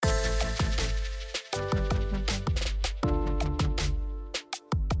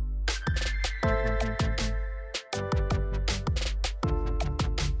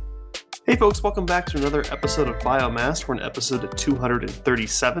folks, welcome back to another episode of Biomass. We're in episode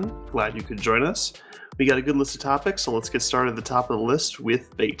 237. Glad you could join us. We got a good list of topics, so let's get started at the top of the list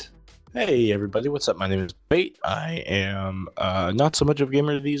with Bait. Hey everybody, what's up? My name is Bait. I am not so much of a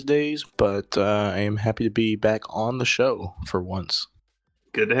gamer these days, but I am happy to be back on the show for once.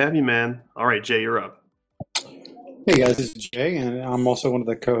 Good to have you, man. All right, Jay, you're up. Hey guys, this is Jay, and I'm also one of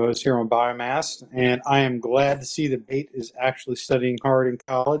the co-hosts here on Biomass, and I am glad to see that Bait is actually studying hard in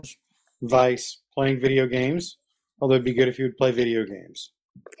college, vice playing video games, although it'd be good if you would play video games.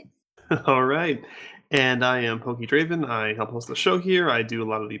 All right. And I am Pokey Draven. I help host the show here. I do a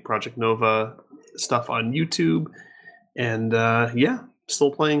lot of the Project Nova stuff on YouTube. And still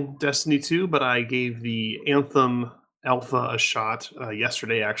playing Destiny 2, but I gave the Anthem Alpha a shot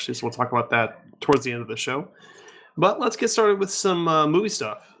yesterday, actually. So we'll talk about that towards the end of the show. But let's get started with some movie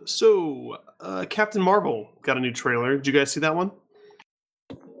stuff. So, Captain Marvel got a new trailer. Did you guys see that one?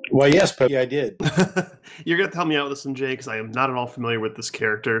 Well, yes, Pokey, I did. You're going to help me out with this one, Jay, because I am not at all familiar with this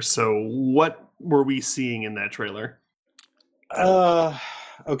character. So what were we seeing in that trailer?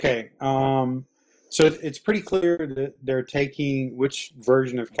 Okay. So it's pretty clear that they're taking which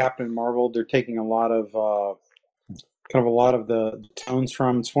version of Captain Marvel. They're taking a lot of the tones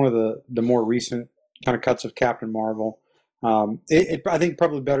from. It's one of the more recent kind of cuts of Captain Marvel. I think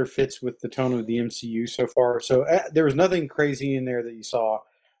probably better fits with the tone of the MCU so far. So there was nothing crazy in there that you saw.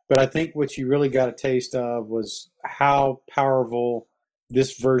 But I think what you really got a taste of was how powerful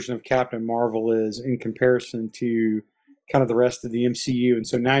this version of Captain Marvel is in comparison to kind of the rest of the MCU. And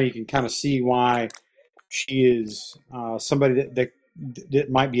so now you can kind of see why she is somebody that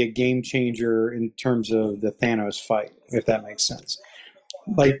might be a game changer in terms of the Thanos fight, if that makes sense.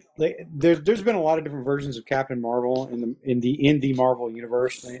 Like there's been a lot of different versions of Captain Marvel in the Marvel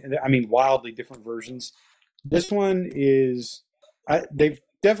universe. I mean, wildly different versions. This one is they've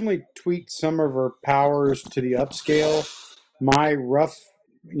definitely tweaked some of her powers to the upscale. My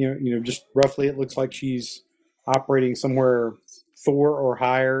just roughly, it looks like she's operating somewhere Thor or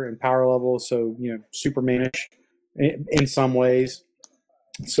higher in power level. So, Supermanish in some ways.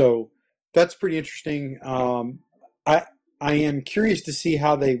 So that's pretty interesting. I am curious to see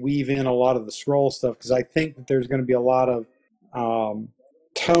how they weave in a lot of the Skrull stuff, because I think that there's going to be a lot of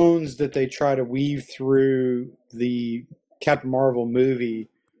tones that they try to weave through the Captain Marvel movie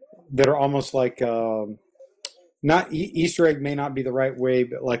that are almost like not Easter egg may not be the right way,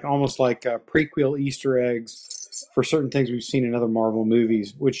 but like almost like prequel Easter eggs for certain things we've seen in other Marvel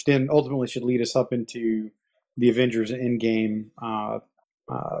movies, which then ultimately should lead us up into the Avengers Endgame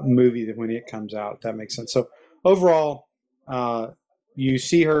movie that when it comes out, if that makes sense. So overall, you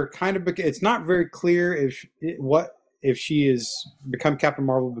see her kind of. It's not very clear if she has become Captain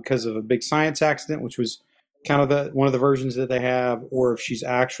Marvel because of a big science accident, which was kind of one of the versions that they have, or if she's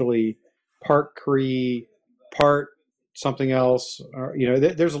actually part Kree, part something else. Or,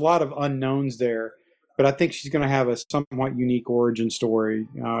 there's a lot of unknowns there, but I think she's going to have a somewhat unique origin story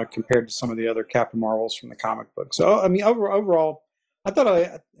compared to some of the other Captain Marvels from the comic book. So, I mean, overall, I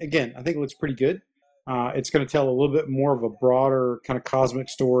think it looks pretty good. It's going to tell a little bit more of a broader kind of cosmic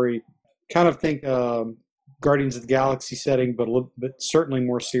story. Kind of think Guardians of the Galaxy setting, but certainly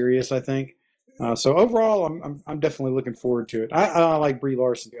more serious, I think. So overall, I'm definitely looking forward to it. I like Brie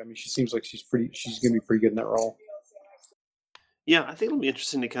Larson. I mean, she seems like she's going to be pretty good in that role. Yeah, I think it'll be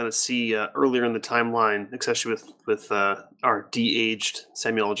interesting to kind of see earlier in the timeline, especially with our de-aged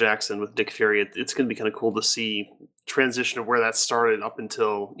Samuel L. Jackson with Nick Fury. It's going to be kind of cool to see transition of where that started up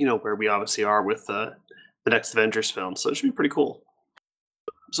until where we obviously are with the next Avengers film. So it should be pretty cool.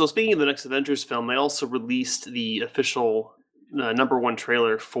 So speaking of the next Avengers film, they also released the official number one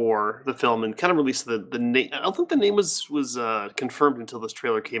trailer for the film and kind of released the name. I don't think the name was confirmed until this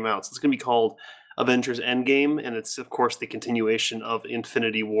trailer came out. So it's going to be called Avengers Endgame, and it's of course the continuation of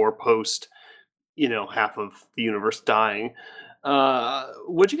Infinity War post, half of the universe dying.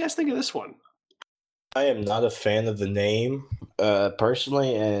 What'd you guys think of this one? I am not a fan of the name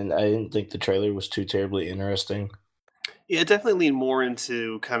personally, and I didn't think the trailer was too terribly interesting. Yeah, it definitely leaned more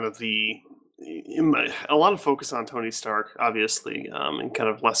into kind of a lot of focus on Tony Stark, obviously, and kind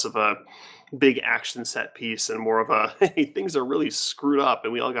of less of a big action set piece and more of a, hey, things are really screwed up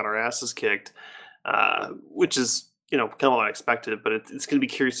and we all got our asses kicked, which is, kind of what I expected, but it's going to be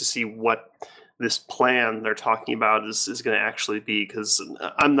curious to see what this plan they're talking about is going to actually be, because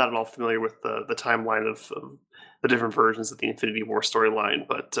I'm not at all familiar with the timeline of the different versions of the Infinity War storyline,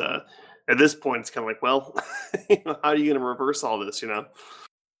 but at this point it's kind of like, well, how are you going to reverse all this,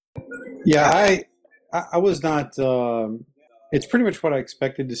 Yeah, I was not. It's pretty much what I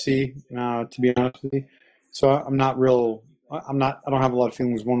expected to see, to be honest with you. So I'm not real. I don't have a lot of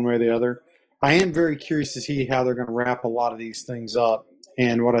feelings one way or the other. I am very curious to see how they're going to wrap a lot of these things up.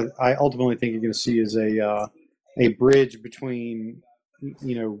 And what I ultimately think you're going to see is a bridge between,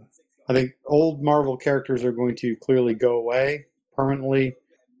 you know, I think old Marvel characters are going to clearly go away permanently,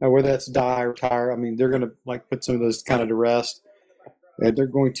 whether that's die or retire. I mean, they're going to like put some of those kind of to rest. And they're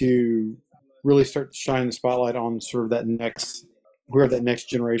going to really start to shine the spotlight on sort of that next, whoever that next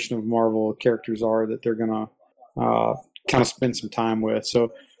generation of Marvel characters are that they're going to kind of spend some time with.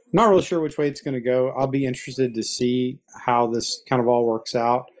 So, not really sure which way it's going to go. I'll be interested to see how this kind of all works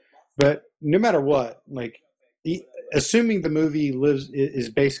out. But no matter what, like, assuming the movie is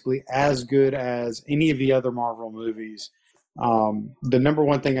basically as good as any of the other Marvel movies, the number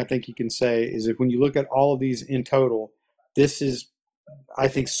one thing I think you can say is if when you look at all of these in total, this is, I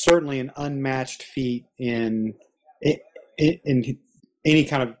think, certainly an unmatched feat in any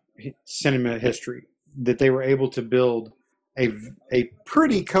kind of cinema history, that they were able to build a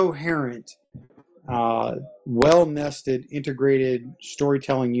pretty coherent, well-nested, integrated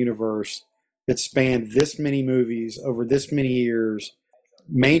storytelling universe that spanned this many movies over this many years,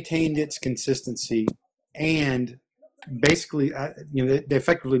 maintained its consistency, and basically, they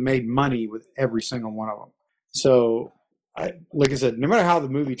effectively made money with every single one of them. So, like I said, no matter how the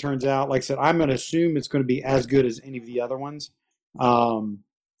movie turns out, like I said, I'm going to assume it's going to be as good as any of the other ones.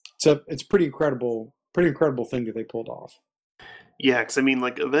 So it's pretty incredible thing that they pulled off. Yeah, because I mean,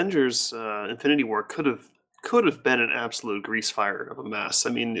 like Avengers: Infinity War could have been an absolute grease fire of a mess. I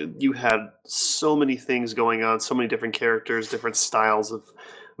mean, you had so many things going on, so many different characters, different styles of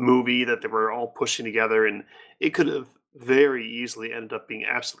movie that they were all pushing together, and it could have very easily ended up being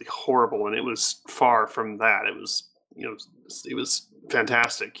absolutely horrible. And it was far from that. It was, it was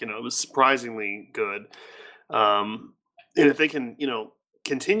fantastic. It was surprisingly good. And if they can,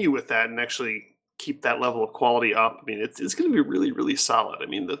 continue with that and actually keep that level of quality up, I mean, it's going to be really, really solid. I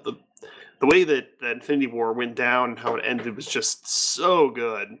mean, the way that Infinity War went down and how it ended was just so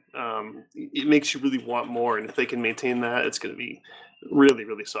good. It makes you really want more, and if they can maintain that, it's going to be really,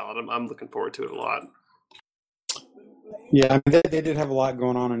 really solid. I'm looking forward to it a lot. Yeah, I mean, they did have a lot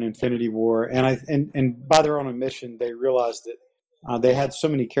going on in Infinity War, and by their own admission, they realized that they had so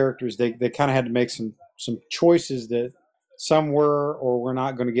many characters. They kind of had to make some choices that some were or were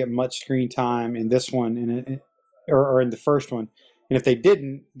not going to get much screen time in this one, or in the first one. And if they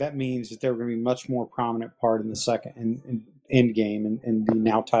didn't, that means that they were going to be a much more prominent part in the second and Endgame and the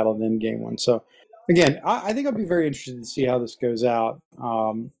now titled Endgame one. So, again, I think I'll be very interested to see how this goes out.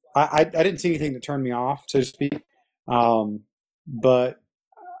 I didn't see anything that turned me off, so to speak. But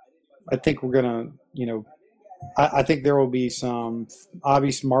I think we're going to, I think there will be some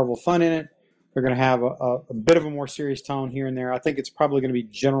obvious Marvel fun in it. They're going to have a bit of a more serious tone here and there. I think it's probably going to be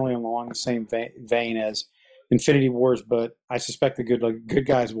generally along the same vein as Infinity Wars, but I suspect the good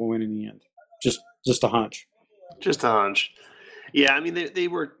guys will win in the end. Just a hunch. Just a hunch. Yeah, I mean, they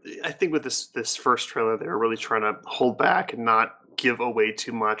were. I think with this first trailer, they were really trying to hold back and not give away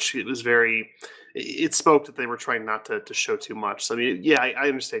too much. It was very. It spoke that they were trying not to show too much. So I mean, yeah, I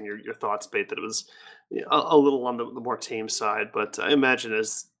understand your thoughts, Bate, that it was a little on the more tame side, but I imagine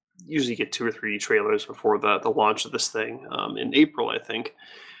as usually get 2 or 3 trailers before the launch of this thing in April, I think,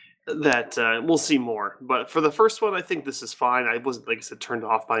 that we'll see more. But for the first one, I think this is fine. I wasn't, like I said, turned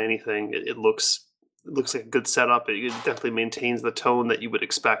off by anything. It looks like a good setup. It definitely maintains the tone that you would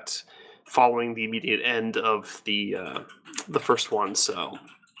expect following the immediate end of the first one. So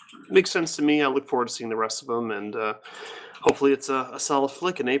it makes sense to me. I look forward to seeing the rest of them, and hopefully it's a solid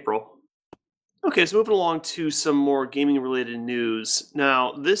flick in April. Okay, so moving along to some more gaming-related news.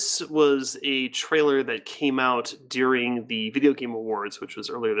 Now, this was a trailer that came out during the Video Game Awards, which was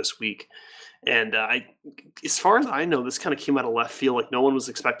earlier this week. And as far as I know, this kind of came out of left field. Like, no one was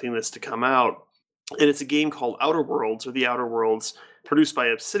expecting this to come out. And it's a game called Outer Worlds, or The Outer Worlds, produced by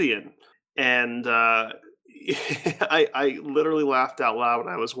Obsidian. And I literally laughed out loud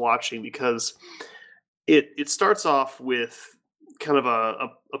when I was watching, because it starts off with kind of a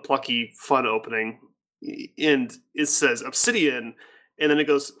plucky, fun opening, and it says Obsidian, and then it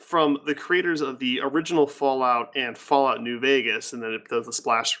goes from the creators of the original Fallout and Fallout New Vegas, and then it does the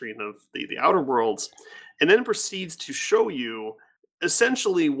splash screen of the Outer Worlds, and then it proceeds to show you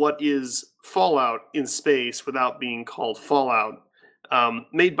essentially what is Fallout in space without being called Fallout,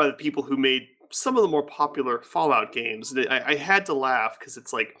 made by the people who made some of the more popular Fallout games. I had to laugh because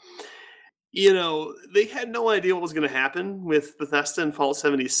it's like, they had no idea what was going to happen with Bethesda and Fallout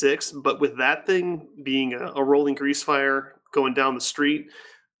 76, but with that thing being a rolling grease fire going down the street,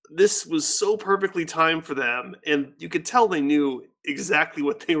 this was so perfectly timed for them, and you could tell they knew exactly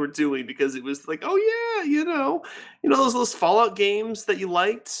what they were doing because it was like, oh yeah, those Fallout games that you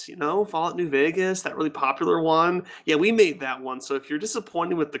liked, Fallout New Vegas, that really popular one. Yeah, we made that one. So if you're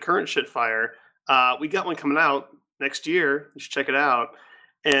disappointed with the current Shitfire, we got one coming out next year. You should check it out.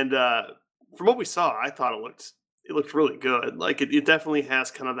 And from what we saw, I thought it looked really good. Like it definitely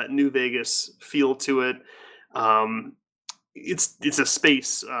has kind of that New Vegas feel to it. Um, it's a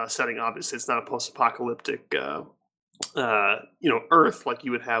space setting. Obviously, it's not a post-apocalyptic Earth like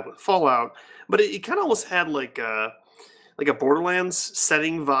you would have with Fallout, but it kind of almost had like a Borderlands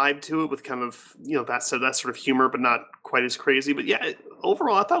setting vibe to it, with kind of that sort of humor, but not quite as crazy. But yeah,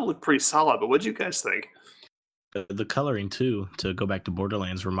 overall, I thought it looked pretty solid. But what did you guys think? The coloring too, to go back to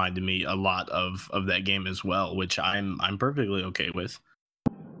Borderlands, reminded me a lot of that game as well, which I'm perfectly okay with.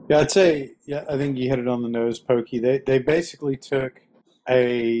 Yeah, I'd say, yeah, I think you hit it on the nose, Pokey. They basically took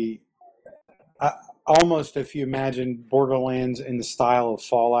almost, if you imagine Borderlands in the style of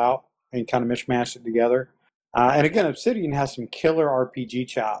Fallout, and kind of mishmashed it together. And again, Obsidian has some killer RPG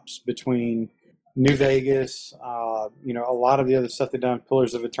chops between New Vegas, a lot of the other stuff they've done,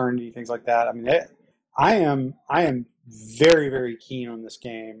 Pillars of Eternity, things like that. I mean, I am very, very keen on this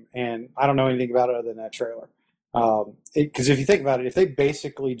game, and I don't know anything about it other than that trailer. Because if you think about it, if they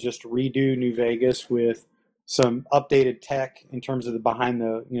basically just redo New Vegas with some updated tech in terms of the behind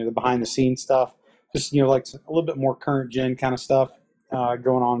the scenes stuff, just like a little bit more current gen kind of stuff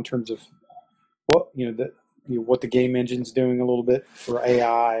going on in terms of what the game engine's doing a little bit for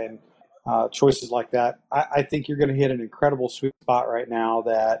AI and choices like that. I think you're going to hit an incredible sweet spot right now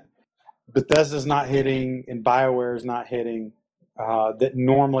that Bethesda's not hitting and BioWare's not hitting. That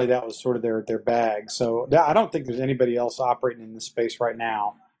normally that was sort of their bag. So I don't think there's anybody else operating in this space right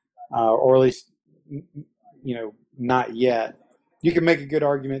now, or at least not yet. You can make a good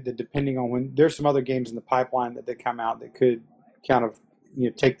argument that depending on when there's some other games in the pipeline that come out that could kind of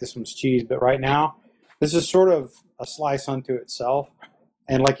take this one's cheese. But right now, this is sort of a slice unto itself.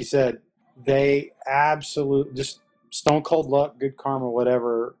 And like you said, they absolutely just stone cold luck, good karma,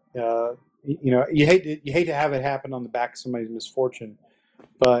 whatever. You hate to have it happen on the back of somebody's misfortune,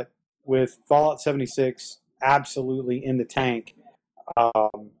 but with Fallout 76 absolutely in the tank,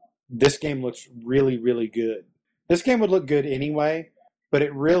 this game looks really, really good. This game would look good anyway, but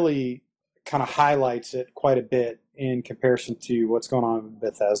it really kind of highlights it quite a bit in comparison to what's going on with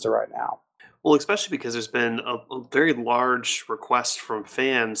Bethesda right now. Well, especially because there's been a very large request from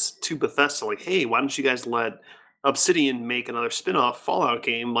fans to Bethesda, like, hey, why don't you guys let Obsidian make another spin-off Fallout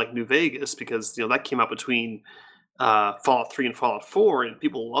game like New Vegas? Because that came out between Fallout 3 and Fallout 4, and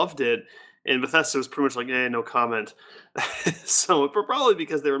people loved it. And Bethesda was pretty much like, no comment. So probably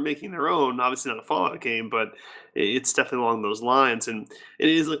because they were making their own, obviously not a Fallout game, but it's definitely along those lines. And it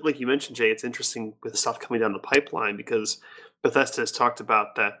is, like you mentioned, Jay, it's interesting with stuff coming down the pipeline because Bethesda has talked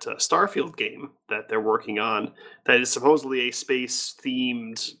about that Starfield game that they're working on that is supposedly a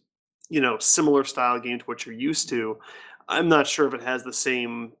space-themed, similar style game to what you're used to. I'm not sure if it has the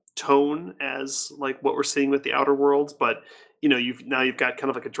same tone as like what we're seeing with the Outer Worlds, but you've got kind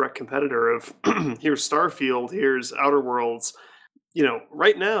of like a direct competitor of here's Starfield, here's Outer Worlds.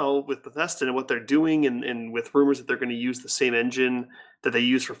 Right now with Bethesda and what they're doing, and with rumors that they're going to use the same engine that they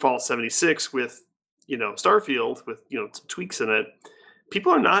use for Fallout 76 with Starfield with some tweaks in it,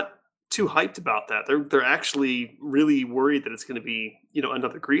 people are not too hyped about that. They're actually really worried that it's going to be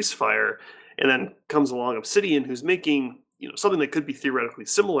another grease fire. And then comes along Obsidian, who's making something that could be theoretically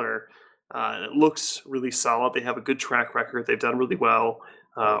similar. And it looks really solid. They have a good track record. They've done really well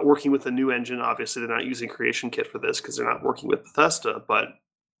working with a new engine. Obviously, they're not using Creation Kit for this because they're not working with Bethesda. But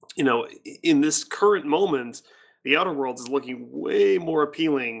in this current moment, the Outer Worlds is looking way more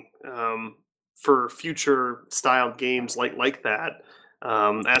appealing for future styled games like that,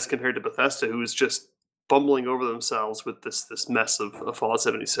 as compared to Bethesda, who is just bumbling over themselves with this mess of Fallout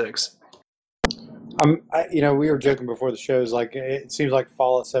 76. We were joking before the show. Is like it seems like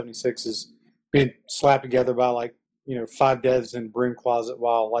Fallout 76 is being slapped together by 5 devs in broom closet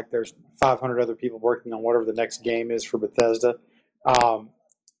while there's 500 other people working on whatever the next game is for Bethesda.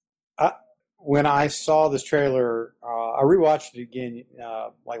 When I saw this trailer, I rewatched it again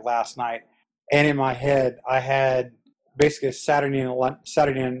last night, and in my head I had basically a Saturday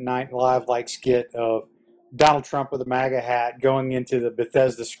Night Live skit of Donald Trump with a MAGA hat going into the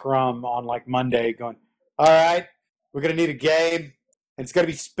Bethesda scrum on Monday going, all right, we're going to need a game, and it's going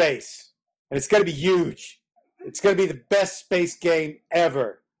to be space, and it's going to be huge. It's going to be the best space game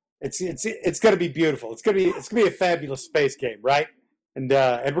ever. It's going to be beautiful. It's going to be a fabulous space game, right? And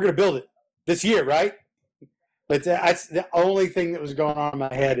we're going to build it this year, right? But that's the only thing that was going on in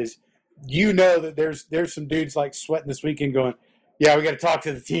my head is, that there's some dudes sweating this weekend going, Yeah, we got to talk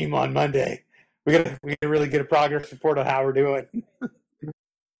to the team on Monday. We got to really get a progress report on how we're doing.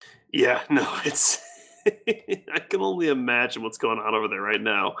 Yeah, no, it's. I can only imagine what's going on over there right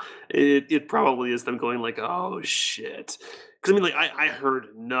now. It probably is them going like, "Oh shit," because I mean, like I heard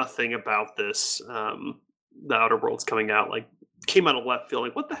nothing about this. The Outer Worlds coming out like came out of left field.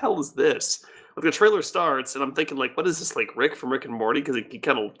 Like, what the hell is this? Like the trailer starts, and I'm thinking like, what is this like Rick from Rick and Morty? Because he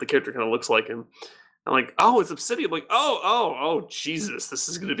kind of the character kind of looks like him. I'm like, oh, it's Obsidian. I'm like, oh, Jesus, this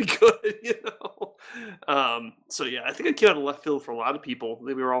is gonna be good, you know. So yeah, I think it came out of left field for a lot of people.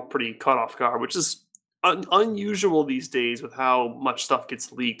 We were all pretty caught off guard, which is unusual these days with how much stuff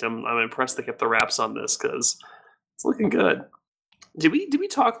gets leaked. I'm impressed they kept the wraps on this because it's looking good. Did we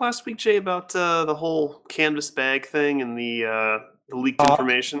talk last week, Jay, about the whole canvas bag thing and the leaked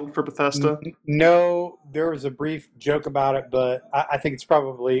information for Bethesda? No, there was a brief joke about it, but I think it's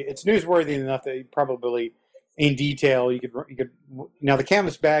newsworthy enough that you probably in detail you could now the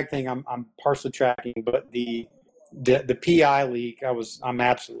canvas bag thing I'm partially tracking, but the PI leak I'm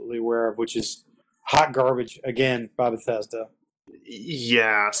absolutely aware of, which is hot garbage again by Bethesda.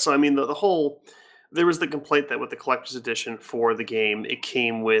 Yeah, so I mean the whole there was the complaint that with the collector's edition for the game,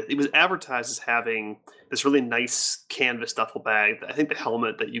 it was advertised as having this really nice canvas duffel bag. I think the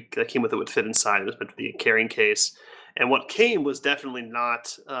helmet that came with it would fit inside. It was meant to be a carrying case, and what came was definitely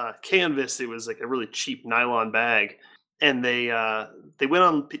not canvas. It was like a really cheap nylon bag, and they went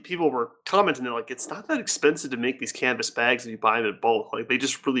on. People were commenting they're like, it's not that expensive to make these canvas bags if you buy them in bulk. Like they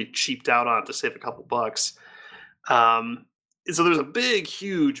just really cheaped out on it to save a couple bucks. Um, so there's a big,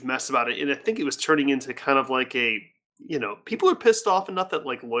 huge mess about it, and I think it was turning into kind of like people are pissed off enough that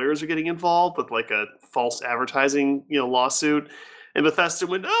like lawyers are getting involved with like a false advertising, lawsuit, and Bethesda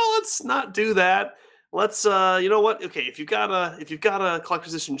went, oh, let's not do that. Let's, you know what? Okay, if you've got a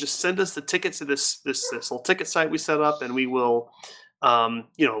collector's edition, just send us the ticket to this little ticket site we set up, and we will,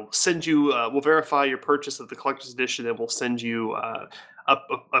 send you. We'll verify your purchase of the collector's edition, and we'll send you a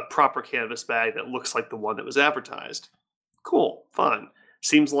proper canvas bag that looks like the one that was advertised. Cool, fine.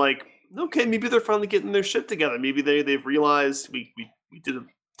 Seems like okay. Maybe they're finally getting their shit together. Maybe they've realized we did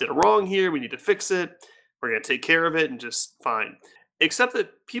a wrong here. We need to fix it. We're gonna take care of it and just fine. Except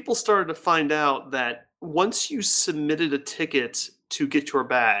that people started to find out that once you submitted a ticket to get your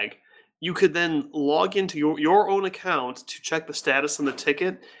bag, you could then log into your own account to check the status on the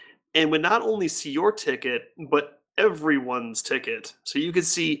ticket, and would not only see your ticket but everyone's ticket. So you could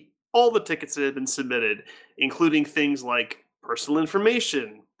see all the tickets that had been submitted, including things like personal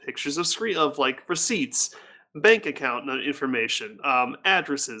information, pictures of like receipts, bank account information,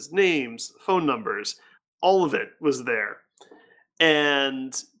 addresses, names, phone numbers. All of it was there.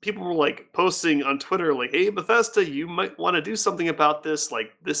 And people were like posting on Twitter, like, hey, Bethesda, you might want to do something about this.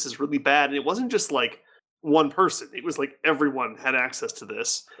 Like, this is really bad. And it wasn't just like one person, it was like everyone had access to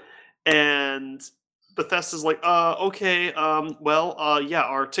this. And Bethesda's like, okay, yeah,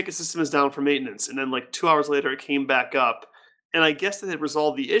 our ticket system is down for maintenance. And then like 2 hours later, it came back up. And I guess they had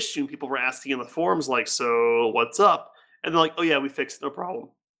resolved the issue. And people were asking in the forums, like, so what's up? And they're like, oh yeah, we fixed it, no problem.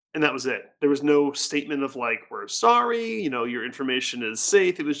 And that was it. There was no statement of like, we're sorry, your information is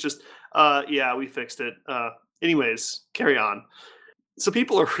safe. It was just, yeah, we fixed it. Anyways, carry on. So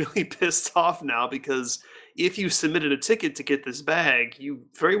people are really pissed off now because if you submitted a ticket to get this bag, you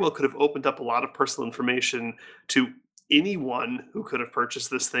very well could have opened up a lot of personal information to anyone who could have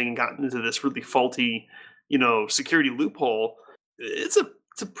purchased this thing and gotten into this really faulty, security loophole. It's a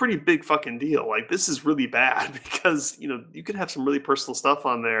pretty big fucking deal. Like this is really bad because, you could have some really personal stuff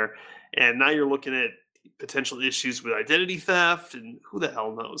on there, and now you're looking at potential issues with identity theft and who the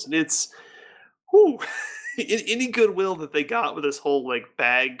hell knows. And it's whew, any goodwill that they got with this whole like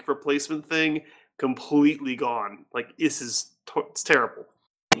bag replacement thing completely gone. Like it's terrible.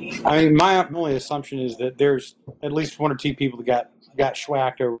 I mean, my only assumption is that there's at least one or two people that got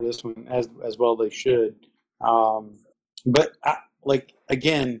schwacked over this one as well they should. But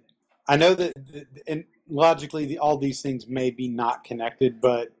again, I know that and logically all these things may be not connected,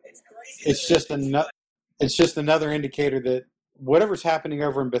 but it's just another indicator that whatever's happening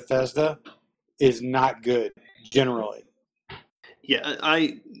over in Bethesda is not good generally. Yeah,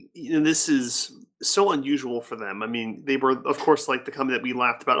 this is so unusual for them. I mean, they were, of course, like the company that we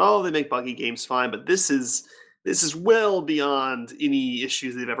laughed about. Oh, they make buggy games fine, but this is well beyond any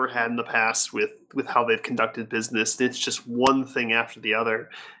issues they've ever had in the past with how they've conducted business. It's just one thing after the other,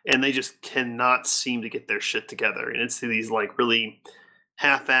 and they just cannot seem to get their shit together. And it's these like really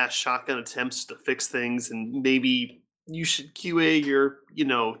half-ass shotgun attempts to fix things, and maybe you should QA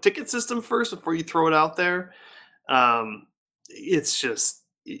your ticket system first before you throw it out there. It's just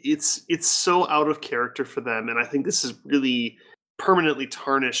it's so out of character for them, and I think this is really permanently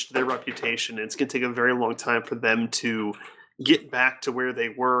tarnished their reputation. It's going to take a very long time for them to get back to where they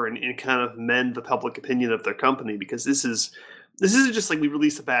were and kind of mend the public opinion of their company, because this isn't just like we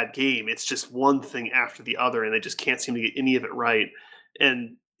released a bad game. It's just one thing after the other, and they just can't seem to get any of it right.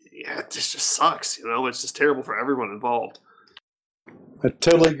 And yeah, it just sucks. It's just terrible for everyone involved. I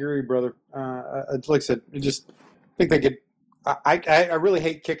totally agree, brother. Like I said, I think they could. I really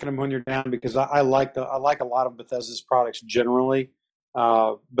hate kicking them when you're down, because I like a lot of Bethesda's products generally,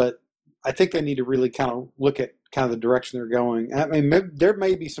 but I think they need to really kind of look at kind of the direction they're going. I mean, there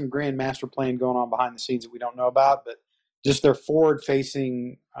may be some grand master plan going on behind the scenes that we don't know about, but just their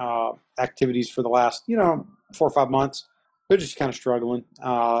forward-facing activities for the last 4 or 5 months, they're just kind of struggling,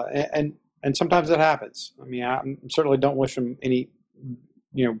 and sometimes that happens. I mean, I certainly don't wish them any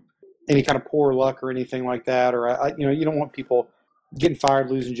kind of poor luck or anything like that, or you don't want people getting fired,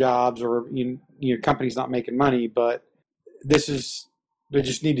 losing jobs, or companies not making money. But they just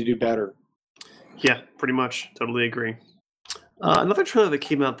need to do better. Yeah, pretty much. Totally agree. Another trailer that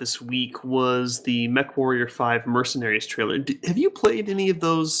came out this week was the MechWarrior 5 Mercenaries trailer. Have you played any of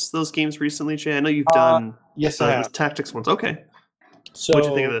those games recently, Jay? I know you've done yes, I have. the tactics ones. Okay. So what'd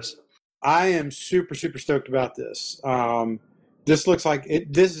you think of this? I am super, super stoked about this. This looks like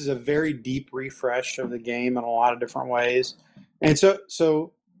this is a very deep refresh of the game in a lot of different ways. And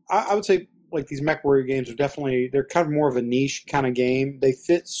so I would say, like, these MechWarrior games they're kind of more of a niche kind of game. They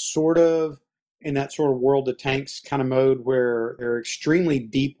fit sort of in that sort of World of Tanks kind of mode, where they're extremely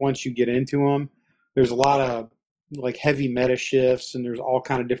deep once you get into them. There's a lot of like heavy meta shifts, and there's all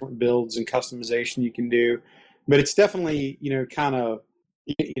kind of different builds and customization you can do. But it's definitely, kind of,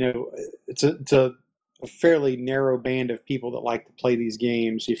 it's a fairly narrow band of people that like to play these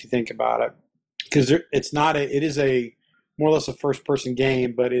games, if you think about it, because it is a more or less a first-person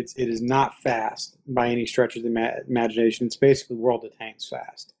game, but it is not fast by any stretch of the imagination. It's basically World of Tanks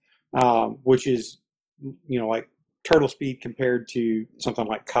fast, which is like turtle speed compared to something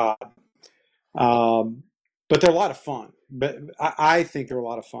like COD. But they're a lot of fun. But I think they're a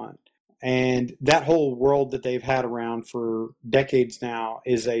lot of fun. And that whole world that they've had around for decades now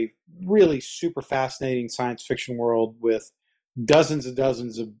is a really super fascinating science fiction world with dozens and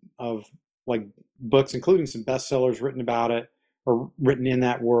dozens of like books, including some bestsellers written about it or written in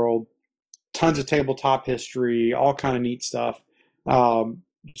that world. Tons of tabletop history, all kind of neat stuff.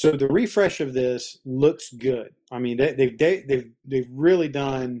 So the refresh of this looks good. I mean, they've really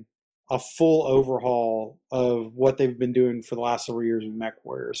done a full overhaul of what they've been doing for the last several years with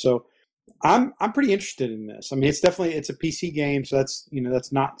MechWarrior. So I'm pretty interested in this. I mean, it's a PC game, so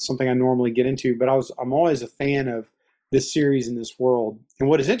that's not something I normally get into. But I'm always a fan of this series and this world. And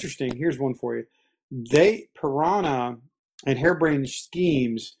what is interesting, here's one for you: Piranha and Harebrained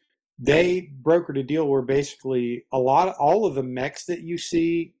Schemes, they brokered a deal where basically all of the mechs that you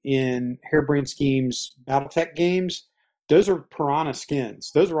see in Harebrained Schemes BattleTech games, those are Piranha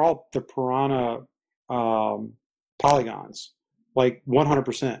skins. Those are all the Piranha polygons, like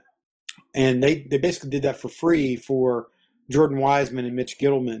 100%. And they basically did that for free for Jordan Wiseman and Mitch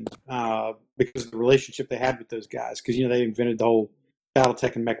Gittleman, because of the relationship they had with those guys, because they invented the whole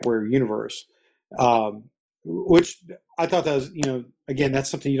BattleTech and MechWarrior universe, which I thought that was, again, that's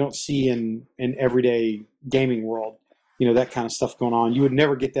something you don't see in everyday gaming world, that kind of stuff going on. You would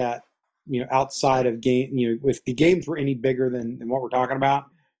never get that, outside of game. If the games were any bigger than what we're talking about,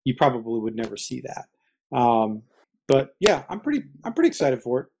 you probably would never see that. But yeah, I'm pretty excited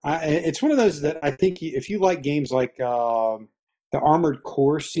for it. It's one of those that I think if you like games like the Armored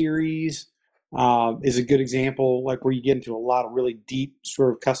Core series, is a good example, like where you get into a lot of really deep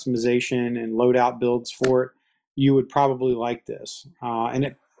sort of customization and loadout builds for it, you would probably like this.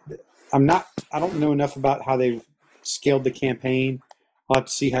 I don't know enough about how they've scaled the campaign. I'll have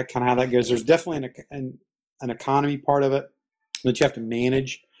to see how that goes. There's definitely an economy part of it that you have to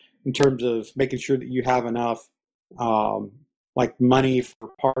manage in terms of making sure that you have enough like money for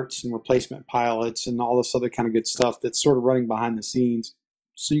parts and replacement pilots and all this other kind of good stuff that's sort of running behind the scenes.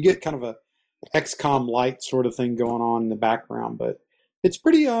 So you get kind of a XCOM light sort of thing going on in the background, but it's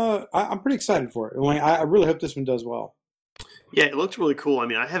pretty. I'm pretty excited for it. I really hope this one does well. Yeah, it looked really cool. I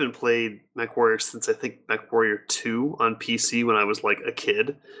mean, I haven't played MechWarrior since I think MechWarrior 2 on PC when I was like a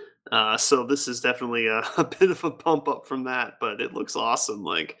kid. So this is definitely a bit of a bump up from that, but it looks awesome.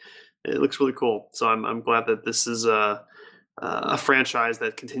 Like, it looks really cool. So I'm glad that this is a franchise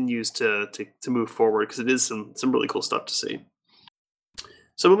that continues to move forward, because it is some really cool stuff to see.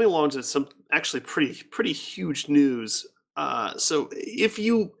 So moving along to some actually pretty huge news. So if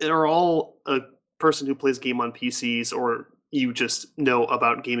you are all a person who plays game on PCs, or you just know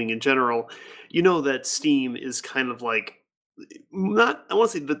about gaming in general, you know that Steam is kind of like not, I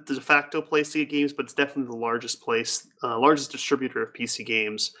want to say the de facto place to get games, but it's definitely the largest place, largest distributor of PC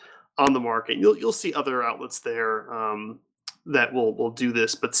games on the market. You'll see other outlets there that will do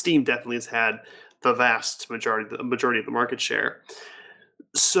this, but Steam definitely has had the vast majority of the market share.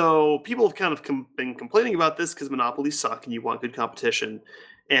 So people have kind of been complaining about this because monopolies suck and you want good competition,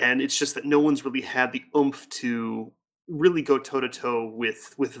 and it's just that no one's really had the oomph to really go toe to toe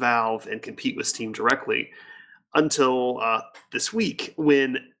with Valve and compete with Steam directly until this week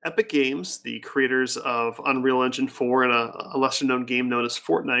when Epic Games, the creators of Unreal Engine 4 and a lesser known game known as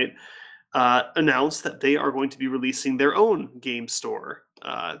Fortnite, announced that they are going to be releasing their own game store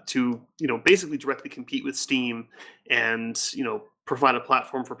to basically directly compete with Steam and provide a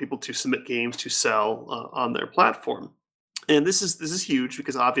platform for people to submit games to sell on their platform. And this is huge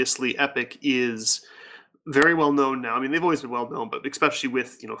because obviously Epic is very well known now. I mean, they've always been well known, but especially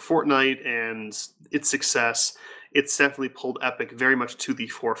with Fortnite and its success, it's definitely pulled Epic very much to the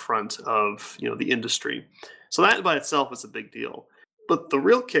forefront of the industry. So that by itself is a big deal. But the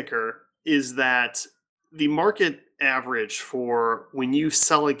real kicker is that the market average for when you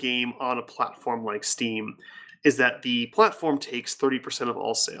sell a game on a platform like Steam is that the platform takes 30% of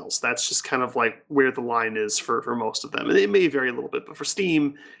all sales. That's just kind of like where the line is for most of them. And it may vary a little bit, but for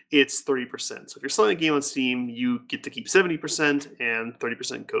Steam, it's 30%. So if you're selling a game on Steam, you get to keep 70% and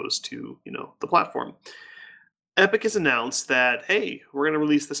 30% goes to, the platform. Epic has announced that, hey, we're going to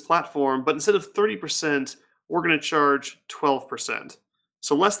release this platform, but instead of 30%, we're going to charge 12%.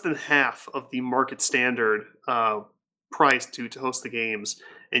 So less than half of the market standard price to host the games,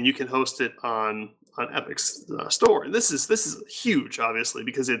 and you can host it on Epic's store. And this is huge, obviously,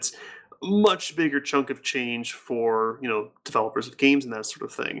 because it's a much bigger chunk of change for developers of games and that sort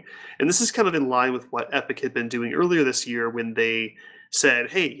of thing. And this is kind of in line with what Epic had been doing earlier this year when they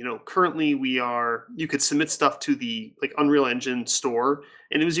said, hey, currently you could submit stuff to the Unreal Engine store,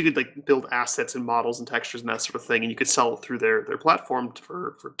 and it was you could build assets and models and textures and that sort of thing, and you could sell it through their platform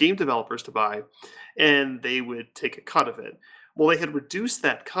for game developers to buy, and they would take a cut of it. Well, they had reduced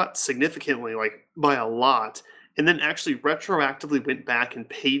that cut significantly, by a lot, and then actually retroactively went back and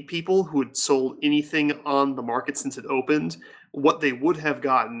paid people who had sold anything on the market since it opened what they would have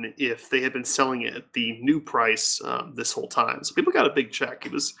gotten if they had been selling it at the new price this whole time. So people got a big check.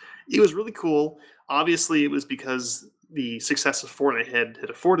 It was really cool. Obviously, it was because the success of Fortnite had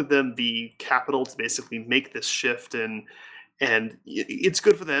afforded them the capital to basically make this shift, and it's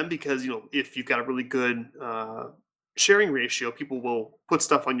good for them because if you've got a really good sharing ratio, people will put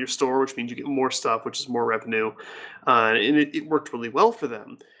stuff on your store, which means you get more stuff, which is more revenue, and it worked really well for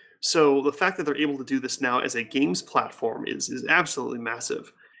them. So the fact that they're able to do this now as a games platform is absolutely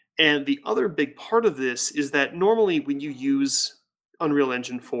massive. And the other big part of this is that normally when you use Unreal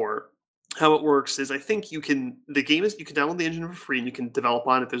Engine 4, how it works is I think you can download the engine for free and you can develop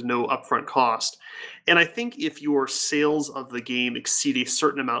on it. There's no upfront cost. And I think if your sales of the game exceed a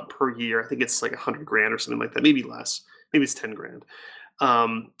certain amount per year, I think it's like 100 grand or something like that, maybe less, maybe it's 10 grand.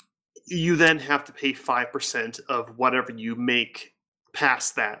 You then have to pay 5% of whatever you make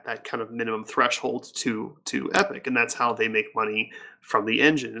past that kind of minimum threshold to Epic, and that's how they make money from the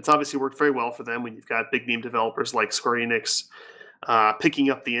engine. It's obviously worked very well for them when you've got big name developers like Square Enix picking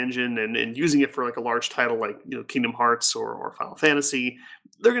up the engine and using it for a large title like Kingdom Hearts or Final Fantasy.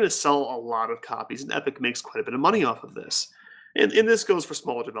 They're going to sell a lot of copies, and Epic makes quite a bit of money off of this. And this goes for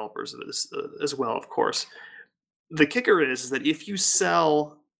smaller developers as well, of course. The kicker is that if you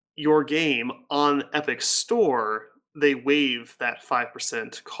sell your game on Epic's store, they waive that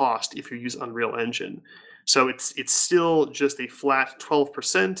 5% cost if you use Unreal Engine. So it's still just a flat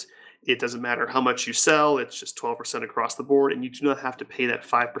 12%. It doesn't matter how much you sell, it's just 12% across the board, and you do not have to pay that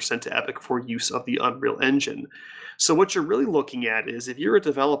 5% to Epic for use of the Unreal Engine. So what you're really looking at is if you're a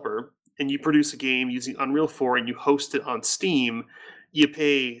developer and you produce a game using Unreal 4 and you host it on Steam, you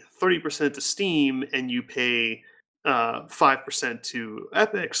pay 30% to Steam and you pay 5% to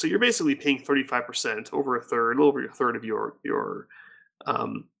Epic. So you're basically paying 35%, over a third of your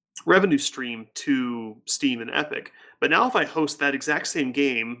revenue stream to Steam and Epic. But now if I host that exact same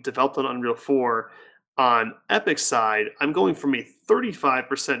game developed on Unreal 4 on Epic's side, I'm going from a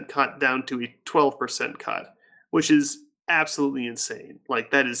 35% cut down to a 12% cut, which is absolutely insane.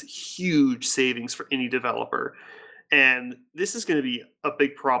 That is huge savings for any developer. And this is going to be a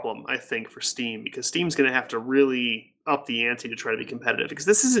big problem, I think, for Steam, because Steam's going to have to really up the ante to try to be competitive. Because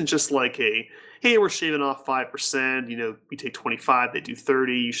this isn't just like hey, we're shaving off 5%, we take 25, they do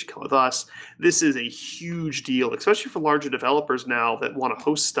 30, you should come with us. This is a huge deal, especially for larger developers now that want to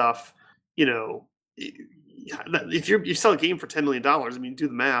host stuff, if you sell a game for $10 million, I mean, do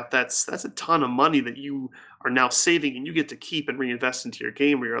the math. That's a ton of money that you are now saving, and you get to keep and reinvest into your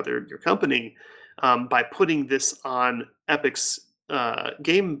game or your company by putting this on Epic's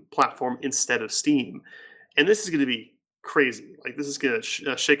game platform instead of Steam. And this is going to be crazy. Like, this is going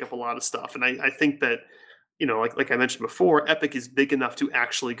to shake up a lot of stuff. And I think that, like I mentioned before, Epic is big enough to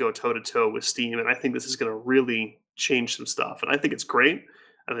actually go toe to toe with Steam, and I think this is going to really change some stuff. And I think it's great.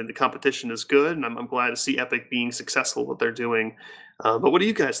 I think the competition is good, and I'm glad to see Epic being successful what they're doing. But what do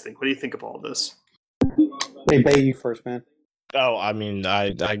you guys think? What do you think of all of this? Hey, Bay, you first, man. Oh, I mean,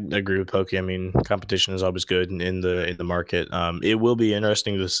 I agree with Pokey. I mean, competition is always good in the market. It will be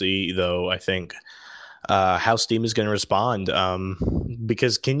interesting to see, though, I think, how Steam is going to respond.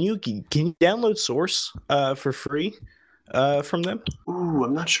 Because can you download Source for free from them? Ooh,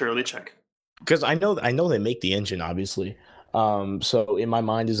 I'm not sure. Let me check. Because I know they make the engine, obviously. So in my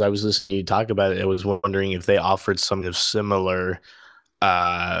mind, as I was listening to you talk about it, I was wondering if they offered some of similar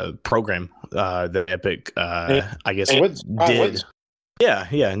program that Epic, I guess, did.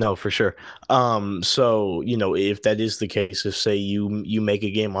 Yeah, no, for sure. So if that is the case, if say you make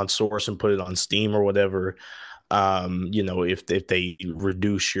a game on Source and put it on Steam or whatever, if they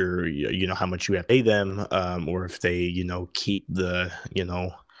reduce your how much you have to pay them, or if they keep the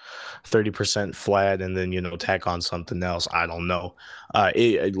 30% flat and then tack on something else, I don't know.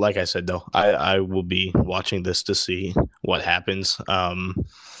 Like I said, though, I will be watching this to see what happens.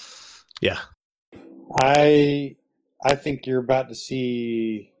 Yeah, I think you're about to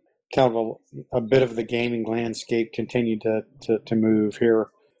see kind of a bit of the gaming landscape continue to move here.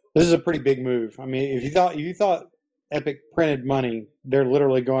 This is a pretty big move. I mean, if you thought Epic printed money, they're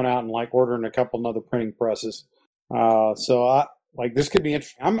literally going out and like ordering a couple other printing presses. So this could be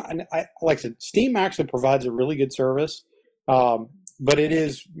interesting. Like I said, Steam actually provides a really good service, but it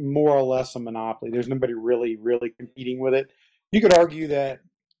is more or less a monopoly. There's nobody really competing with it. You could argue that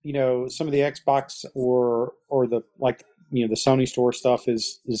some of the Xbox or the the Sony store stuff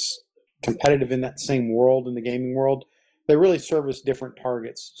is competitive in that same world, in the gaming world. They really service different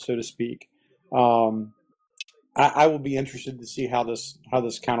targets, so to speak. I will be interested to see how this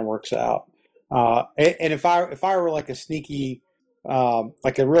kind of works out. And if I were like a sneaky,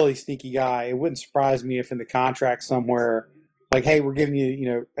 like a really sneaky guy, it wouldn't surprise me if in the contract somewhere, like, hey, we're giving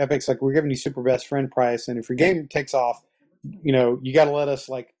you, Epic's like, we're giving you super best friend price, and if your game takes off, you got to let us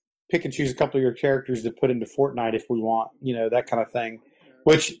like pick and choose a couple of your characters to put into Fortnite if we want, that kind of thing,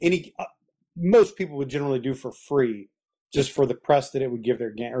 which most people would generally do for free, just for the press that it would give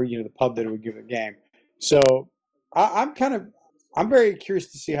their game, or the pub that it would give their game. So I'm very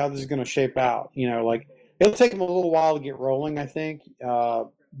curious to see how this is going to shape out. Like, it'll take them a little while to get rolling, I think,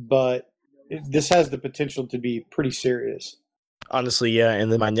 but this has the potential to be pretty serious. Honestly, yeah.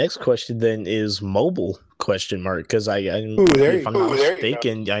 And then my next question then is mobile ? Because if I'm not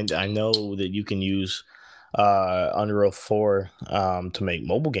mistaken, I know that you can use Unreal 4 to make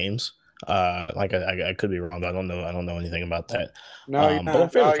mobile games. I could be wrong, but I don't know anything about that. No, you're not. But I'm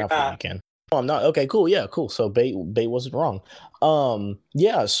fairly confident you can. Oh, I'm not. Okay, cool. Yeah, cool. So Bait wasn't wrong.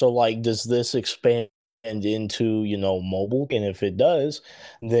 Yeah. So like, does this expand into mobile? And if it does,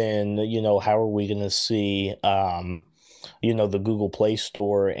 then how are we going to see the Google Play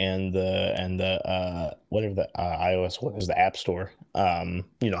Store and the whatever the iOS, what is the App Store?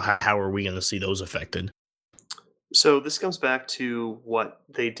 How are we going to see those affected? So this comes back to what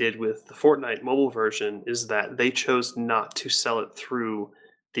they did with the Fortnite mobile version, is that they chose not to sell it through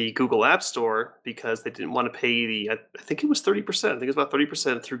the Google App Store because they didn't want to pay I think it was 30%. I think it was about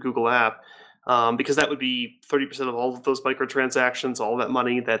 30% through Google App, because that would be 30% of all of those microtransactions, all that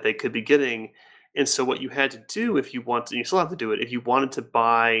money that they could be getting. And so what you had to do, if you want to, you still have to do it, if you wanted to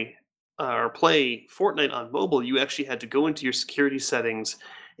buy or play Fortnite on mobile, you actually had to go into your security settings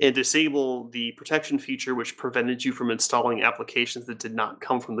and disable the protection feature, which prevented you from installing applications that did not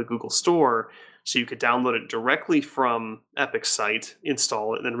come from the Google Store. So you could download it directly from Epic's site,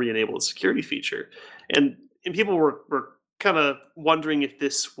 install it, and then re-enable the security feature. And people were kind of wondering if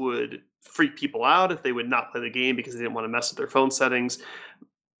this would freak people out, if they would not play the game because they didn't want to mess with their phone settings.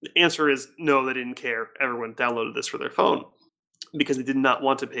 The answer is no, they didn't care. Everyone downloaded this for their phone because they did not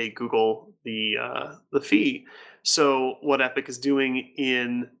want to pay Google the fee. So what Epic is doing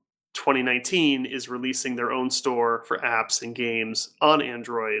in 2019 is releasing their own store for apps and games on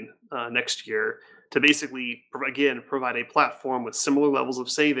Android next year to basically, again, provide a platform with similar levels of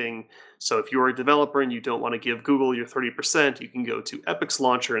saving. So if you're a developer and you don't want to give Google your 30%, you can go to Epic's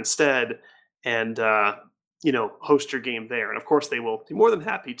launcher instead and host your game there. And of course, they will be more than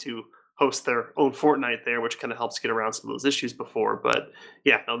happy to host their own Fortnite there, which kind of helps get around some of those issues before. But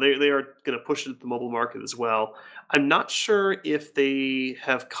yeah, no, they are going to push it to the mobile market as well. I'm not sure if they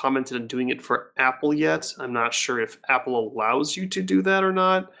have commented on doing it for Apple yet. I'm not sure if Apple allows you to do that or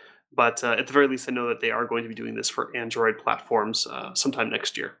not. But at the very least, I know that they are going to be doing this for Android platforms sometime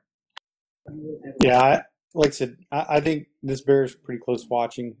next year. Yeah, like I said, I think this bears pretty close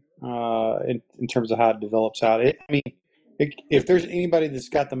watching in terms of how it develops out. If there's anybody that's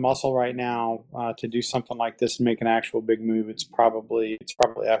got the muscle right now to do something like this and make an actual big move, it's probably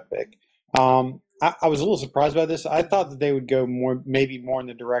Epic. I was a little surprised by this. I thought that they would go maybe more in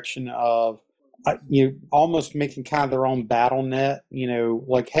the direction of almost making kind of their own battle net.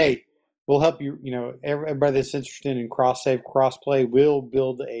 Like, hey, we'll help you. Everybody that's interested in cross-save, cross-play, will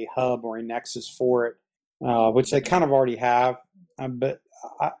build a hub or a nexus for it, which they kind of already have. But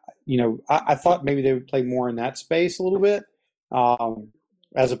I thought maybe they would play more in that space a little bit,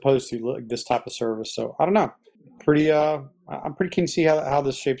 as opposed to this type of service. So I don't know. I'm pretty keen to see how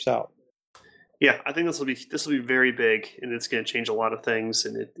this shapes out. Yeah, I think this will be very big, and it's going to change a lot of things,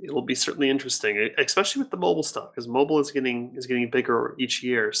 and it'll be certainly interesting, especially with the mobile stuff, because mobile is getting bigger each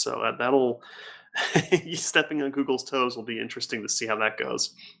year. So that'll stepping on Google's toes will be interesting to see how that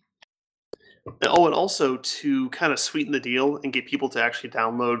goes. Oh, and also to kind of sweeten the deal and get people to actually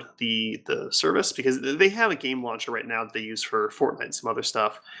download the service, because they have a game launcher right now that they use for Fortnite and some other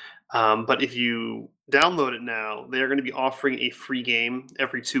stuff. But if you download it now, they're going to be offering a free game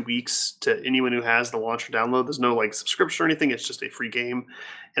every 2 weeks to anyone who has the launcher download. There's no subscription or anything. It's just a free game.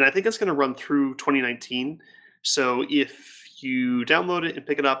 And I think it's going to run through 2019. So if you download it and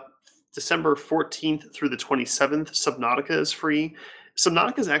pick it up December 14th through the 27th, Subnautica is free.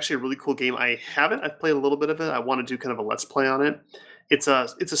 Subnautica is actually a really cool game. I've played a little bit of it. I want to do kind of a let's play on it. It's a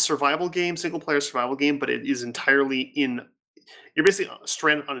survival game, single player survival game, but it is entirely you're basically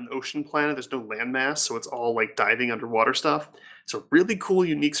stranded on an ocean planet. There's no landmass, so it's all diving underwater stuff. It's a really cool,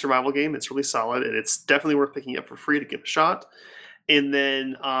 unique survival game. It's really solid, and it's definitely worth picking up for free to give a shot. And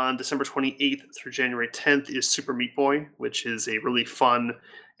then on December 28th through January 10th is Super Meat Boy, which is a really fun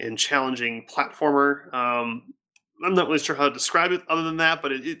and challenging platformer. I'm not really sure how to describe it other than that,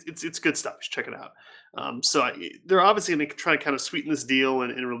 but it's good stuff. You should check it out. They're obviously going to try to kind of sweeten this deal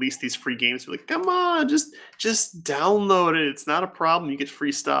and release these free games. Be like, come on, just download it. It's not a problem. You get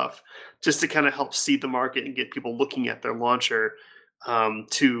free stuff, just to kind of help seed the market and get people looking at their launcher,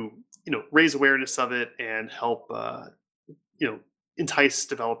 to raise awareness of it and help entice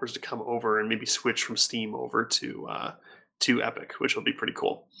developers to come over and maybe switch from Steam over to Epic, which will be pretty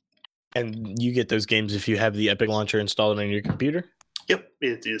cool. And you get those games if you have the Epic launcher installed on your computer? Yep,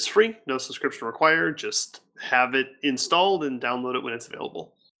 it is free, no subscription required. Just have it installed and download it when it's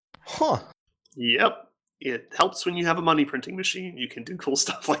available. Huh. Yep, it helps when you have a money printing machine. You can do cool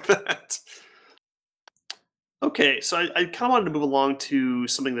stuff like that. Okay, so I kind of wanted to move along to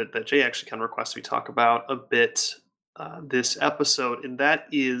something that Jay actually kind of requested we talk about a bit this episode, and that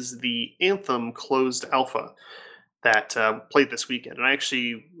is the Anthem closed alpha that played this weekend. And I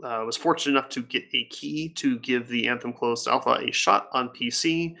actually was fortunate enough to get a key to give the Anthem closed alpha a shot on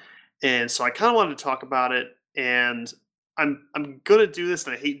PC. And so I kind of wanted to talk about it. And I'm going to do this,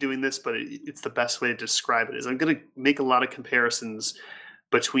 and I hate doing this, but it's the best way to describe it, is I'm going to make a lot of comparisons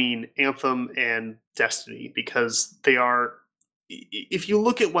between Anthem and Destiny, because they are, if you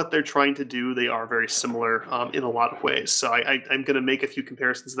look at what they're trying to do, they are very similar in a lot of ways. So I'm going to make a few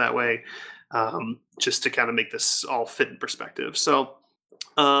comparisons that way, just to kind of make this all fit in perspective. So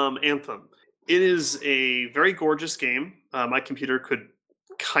Anthem, it is a very gorgeous game. My computer could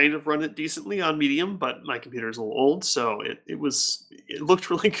kind of run it decently on medium, but my computer is a little old, so it looked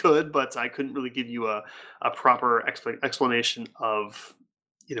really good, but I couldn't really give you a proper explanation of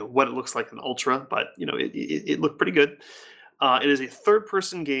what it looks like in ultra, but it looked pretty good. It is a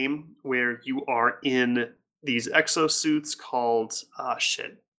third-person game where you are in these exosuits called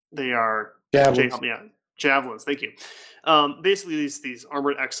they are Javelins. Jay, help me out. Javelins, thank you. Basically, these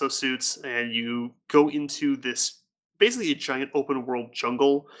armored exosuits, and you go into this basically a giant open world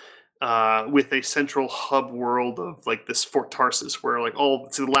jungle with a central hub world of this Fort Tarsus, where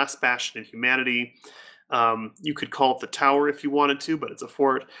it's the last bastion of humanity. You could call it the tower if you wanted to, but it's a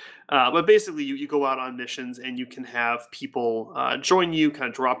fort. But basically, you go out on missions, and you can have people join you, kind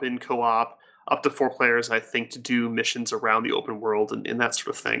of drop in co-op, up to 4 players, I think, to do missions around the open world and that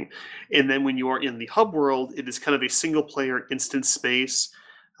sort of thing. And then when you are in the hub world, it is kind of a single-player instance space.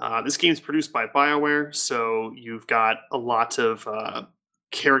 This game is produced by BioWare, so you've got a lot of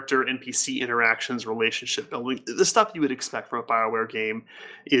character NPC interactions, relationship building. The stuff you would expect from a BioWare game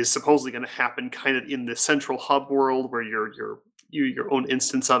is supposedly going to happen kind of in the central hub world, where you're your own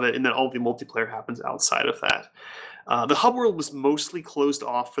instance of it, and then all the multiplayer happens outside of that. The hub world was mostly closed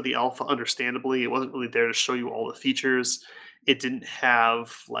off for the alpha, understandably. It wasn't really there to show you all the features. It didn't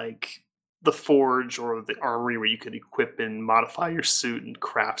have like the forge or the armory where you could equip and modify your suit and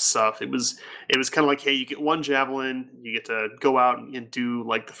craft stuff. It was kind of like, hey, you get one javelin, you get to go out and do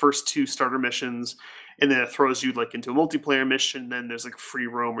like the first two starter missions, and then it throws you like into a multiplayer mission. Then there's like a free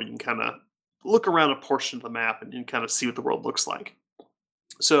roam where you can kind of look around a portion of the map and kind of see what the world looks like.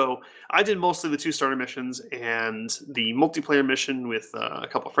 So I did mostly the two starter missions and the multiplayer mission with a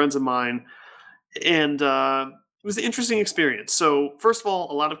couple of friends of mine, and it was an interesting experience. So first of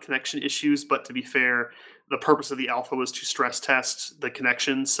all, a lot of connection issues, but to be fair, the purpose of the alpha was to stress test the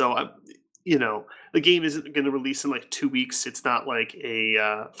connection. So the game isn't going to release in like 2 weeks. It's not like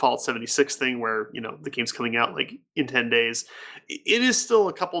a Fallout 76 thing where the game's coming out like in 10 days. It is still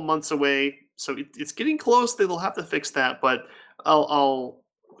a couple months away, so it's getting close. They will have to fix that, but I'll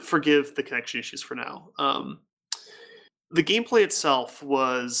forgive the connection issues for now. The gameplay itself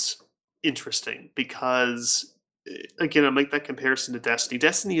was interesting because, again, I make that comparison to Destiny.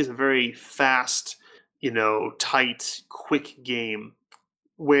 Destiny is a very fast, tight, quick game,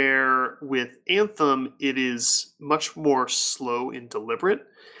 where with Anthem, it is much more slow and deliberate.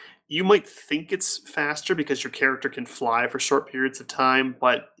 You might think it's faster because your character can fly for short periods of time,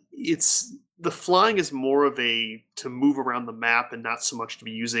 but the flying is more of a to move around the map and not so much to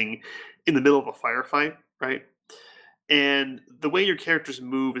be using in the middle of a firefight, right? And the way your characters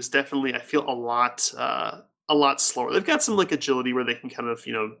move is definitely, I feel, a lot slower. They've got some like agility where they can kind of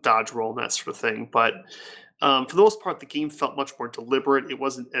dodge roll and that sort of thing, but for the most part, the game felt much more deliberate. It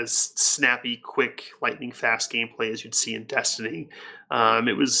wasn't as snappy, quick, lightning fast gameplay as you'd see in Destiny.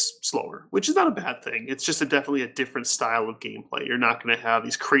 It was slower, which is not a bad thing. It's just definitely a different style of gameplay. You're not going to have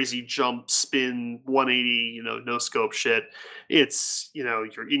these crazy jump, spin, 180, no scope shit. It's,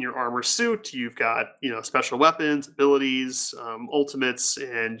 you're in your armor suit. You've got, special weapons, abilities, ultimates,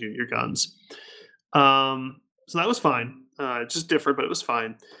 and your guns. So that was fine. Just different, but it was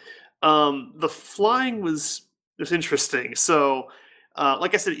fine. The flying was interesting. So,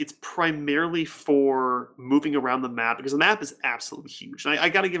 like I said, it's primarily for moving around the map because the map is absolutely huge. And I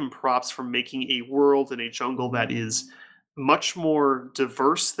got to give them props for making a world and a jungle that is much more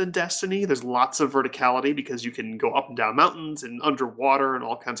diverse than Destiny. There's lots of verticality because you can go up and down mountains and underwater and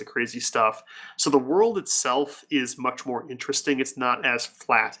all kinds of crazy stuff. So the world itself is much more interesting. It's not as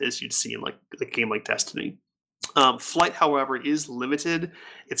flat as you'd see in like a game like Destiny. Flight, however, is limited.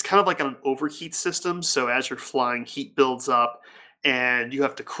 It's kind of like on an overheat system. So as you're flying, heat builds up and you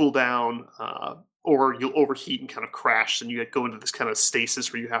have to cool down or you'll overheat and kind of crash. And you go into this kind of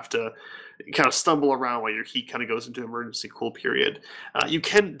stasis where you have to kind of stumble around while your heat kind of goes into emergency cool period. You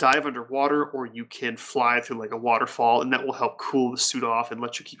can dive underwater or you can fly through like a waterfall, and that will help cool the suit off and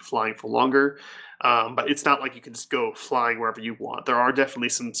let you keep flying for longer. But it's not like you can just go flying wherever you want. There are definitely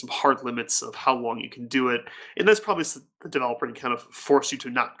some hard limits of how long you can do it. And that's probably the developer to kind of force you to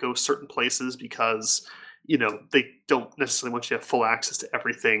not go certain places because, they don't necessarily want you to have full access to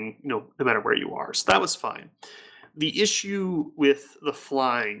everything, no matter where you are. So that was fine. The issue with the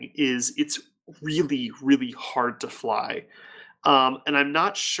flying is it's really, really hard to fly. And I'm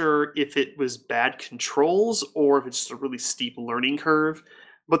not sure if it was bad controls or if it's just a really steep learning curve.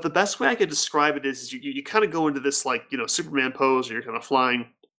 But the best way I could describe it is you kind of go into this like, Superman pose, or you're kind of flying,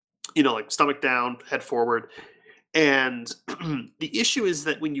 like stomach down, head forward. And the issue is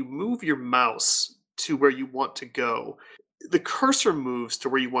that when you move your mouse to where you want to go, the cursor moves to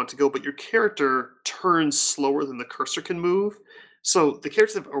where you want to go, but your character turns slower than the cursor can move. So the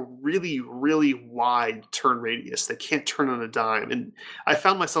characters have a really, really wide turn radius. They can't turn on a dime. And I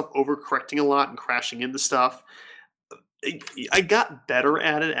found myself overcorrecting a lot and crashing into stuff. I got better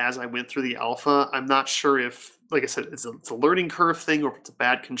at it as I went through the alpha. I'm not sure if, like I said, it's a learning curve thing or if it's a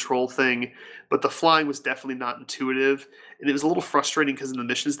bad control thing, but the flying was definitely not intuitive. And it was a little frustrating because in the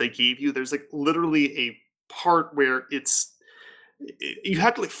missions they gave you, there's like literally a part where you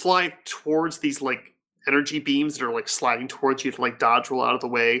have to like fly towards these like energy beams that are like sliding towards you to like dodge roll out of the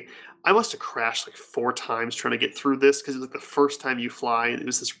way. I must have crashed like 4 times trying to get through this because it was like the first time you fly, and it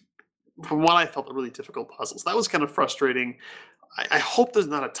was this, from what I felt, a really difficult puzzle. So that was kind of frustrating. I hope there's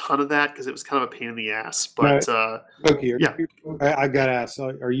not a ton of that because it was kind of a pain in the ass. But okay, yeah, I got to ask: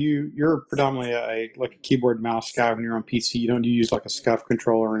 you're predominantly a keyboard mouse guy when you're on PC? You don't use like a SCUF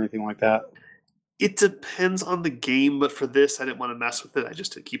controller or anything like that? it depends on the game. But for this, I didn't want to mess with it. I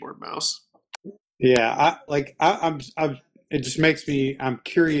just did keyboard mouse. Yeah, I'm. It just makes me. I'm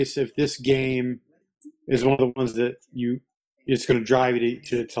curious if this game is one of the ones that it's going to drive you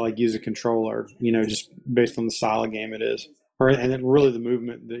to like use a controller. Just based on the style of game it is. and then really the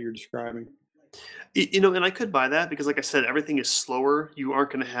movement that you're describing. And I could buy that because, like I said, everything is slower. You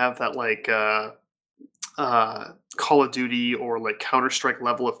aren't going to have that like Call of Duty or like Counter Strike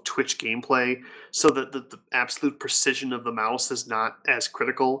level of Twitch gameplay, so that the absolute precision of the mouse is not as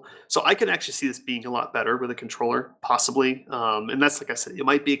critical. So I could actually see this being a lot better with a controller, possibly. And that's, like I said, it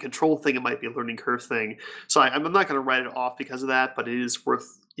might be a control thing, it might be a learning curve thing. So I'm not going to write it off because of that, but it is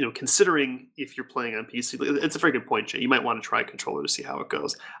worth considering if you're playing on PC. It's a very good point, Jay. You might want to try a controller to see how it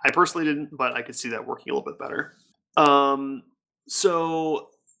goes. I personally didn't, but I could see that working a little bit better. So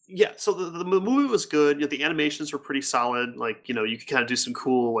yeah, so the movie was good. The animations were pretty solid. Like, you could kind of do some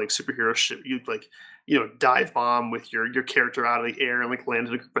cool like superhero shit. You'd like, dive bomb with your character out of the air and like land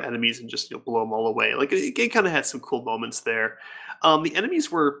in a group of enemies and just blow them all away. Like it kind of had some cool moments there. The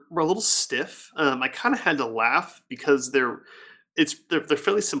enemies were a little stiff. I kind of had to laugh because they're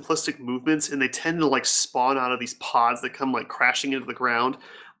fairly simplistic movements, and they tend to like spawn out of these pods that come like crashing into the ground.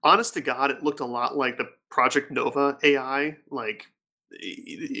 Honest to God, it looked a lot like the Project Nova AI. Like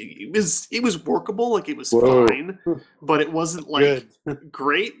it was workable, like it was Whoa. fine, but it wasn't like Good.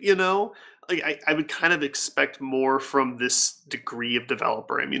 great. Like I would kind of expect more from this degree of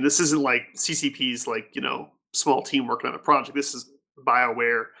developer. I mean, this isn't like CCP's like small team working on a project. This is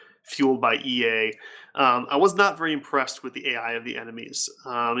BioWare fueled by EA. I was not very impressed with the AI of the enemies.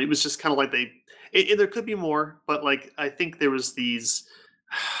 It was just kind of like there could be more, but like I think there was these.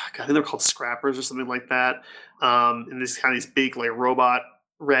 God, I think they're called scrappers or something like that. And these kind of these big like robot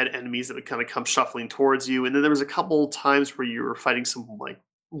red enemies that would kind of come shuffling towards you. And then there was a couple times where you were fighting some like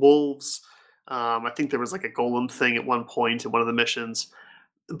wolves. I think there was like a golem thing at one point in one of the missions.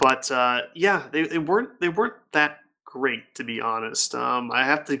 But yeah, they weren't that great, to be honest. I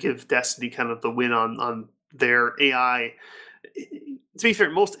have to give Destiny kind of the win on their AI. To be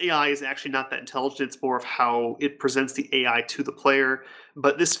fair, most AI is actually not that intelligent. It's more of how it presents the AI to the player.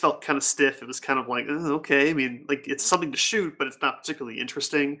 But this felt kind of stiff. It was kind of like, okay. I mean, like it's something to shoot, but it's not particularly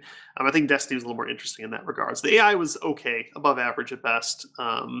interesting. I think Destiny was a little more interesting in that regard. So the AI was okay, above average at best.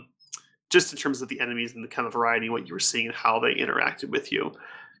 Just in terms of the enemies and the kind of variety, what you were seeing and how they interacted with you.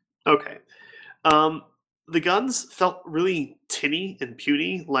 Okay. The guns felt really tinny and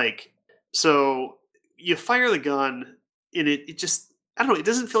puny. Like, so you fire the gun and it just, I don't know, it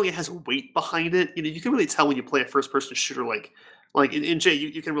doesn't feel like it has weight behind it. You can really tell when you play a first person shooter, like in Jay,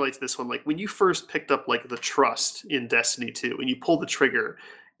 you can relate to this one. Like when you first picked up like the Trust in Destiny 2 and you pull the trigger,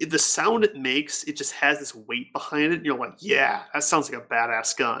 the sound it makes, it just has this weight behind it. And you're like, yeah, that sounds like a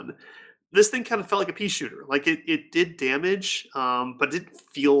badass gun. This thing kind of felt like a pea shooter. Like it did damage, but it didn't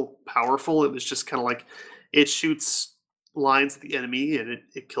feel powerful. It was just kind of like it shoots lines at the enemy and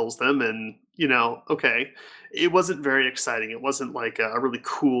it kills them. And okay, it wasn't very exciting. It wasn't like a really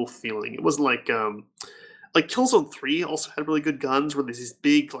cool feeling. It wasn't like Killzone 3 also had really good guns where there's these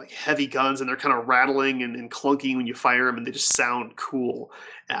big, like heavy guns and they're kind of rattling and clunking when you fire them and they just sound cool.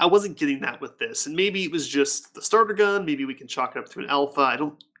 I wasn't getting that with this. And maybe it was just the starter gun. Maybe we can chalk it up to an alpha. I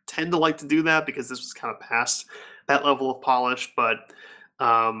don't tend to like to do that because this was kind of past that level of polish, but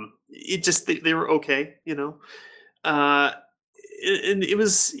it just, they were okay, and it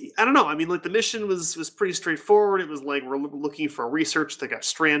was, I don't know. I mean, like the mission was pretty straightforward. It was like we're looking for a researcher that got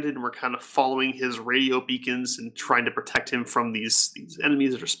stranded, and we're kind of following his radio beacons and trying to protect him from these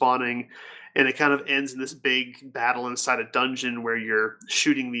enemies that are spawning. And it kind of ends in this big battle inside a dungeon where you're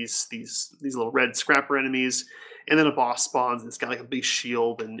shooting these little red scrapper enemies, and then a boss spawns and it's got like a big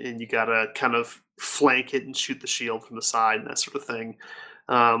shield, and you gotta kind of flank it and shoot the shield from the side and that sort of thing.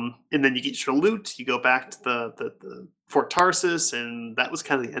 And then you get your loot, you go back to the Fort Tarsus, and that was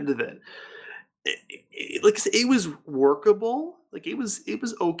kind of the end of it. Like I said, it was workable. Like it was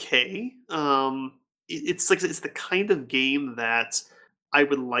okay. It's like it's the kind of game that I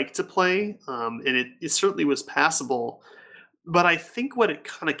would like to play, and it certainly was passable. But I think what it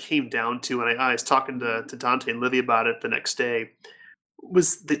kind of came down to, and I was talking to Dante and Livy about it the next day,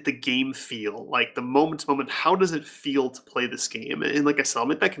 was the game feel, like the moment to moment. How does it feel to play this game? And like I said, I'll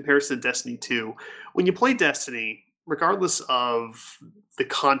make that comparison to Destiny 2. When you play Destiny, regardless of the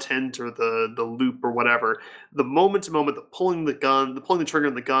content or the loop or whatever, the moment to moment, the pulling the trigger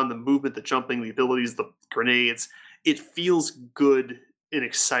on the gun, the movement, the jumping, the abilities, the grenades, it feels good and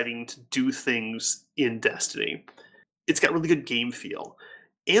exciting to do things in Destiny. It's got really good game feel.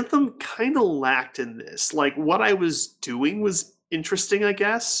 Anthem kind of lacked in this. Like what I was doing was interesting, I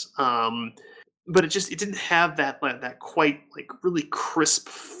guess, but it didn't have that quite like really crisp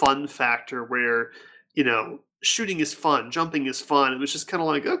fun factor where shooting is fun, jumping is fun. It was just kind of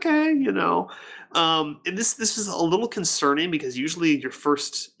like, okay, and this is a little concerning because usually your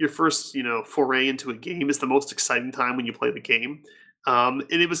first foray into a game is the most exciting time when you play the game. And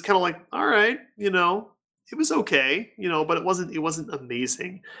it was kind of like, all right, it was okay, but it wasn't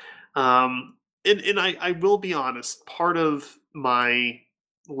amazing. And I will be honest, part of my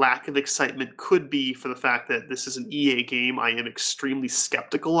lack of excitement could be for the fact that this is an EA game. I am extremely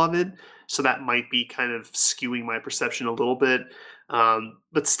skeptical of it, so that might be kind of skewing my perception a little bit.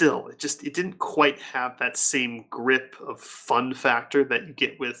 But still, it didn't quite have that same grip of fun factor that you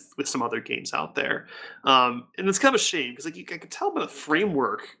get with some other games out there. And it's kind of a shame because I could tell by the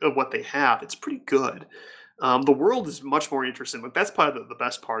framework of what they have, it's pretty good. The world is much more interesting. Like that's probably the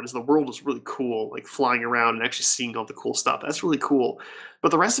best part is the world is really cool, like flying around and actually seeing all the cool stuff. That's really cool.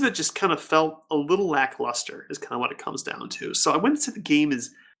 But the rest of it just kind of felt a little lackluster, is kind of what it comes down to. So I wouldn't say the game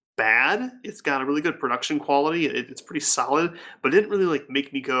is bad. It's got a really good production quality. It's pretty solid, but it didn't really like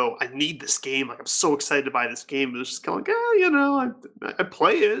make me go, I need this game. Like I'm so excited to buy this game. It was just kind of like, I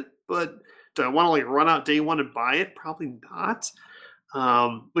play it, but do I want to like run out day one and buy it? Probably not.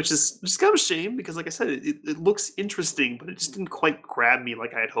 Which is kind of a shame because, like I said, it looks interesting, but it just didn't quite grab me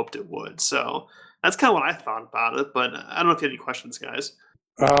like I had hoped it would. So that's kind of what I thought about it. But I don't know if you have any questions, guys.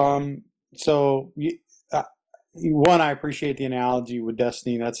 So one, I appreciate the analogy with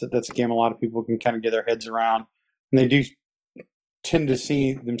Destiny. That's a game a lot of people can kind of get their heads around, and they do tend to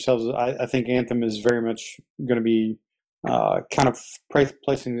see themselves. I think Anthem is very much going to be kind of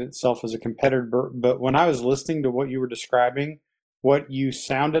placing itself as a competitor. But when I was listening to what you were describing, what you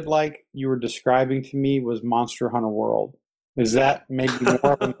sounded like you were describing to me was Monster Hunter World. Is that maybe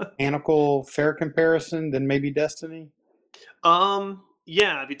more of a mechanical fair comparison than maybe Destiny?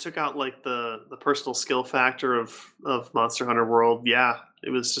 Yeah, if you took out like the personal skill factor of Monster Hunter World, yeah, it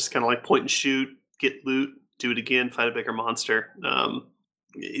was just kind of like point and shoot, get loot, do it again, fight a bigger monster.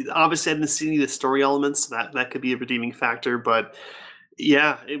 Obviously, I didn't see any of the story elements, so that could be a redeeming factor. But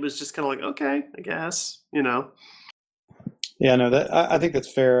yeah, it was just kind of like, okay, I guess. Yeah, no, I think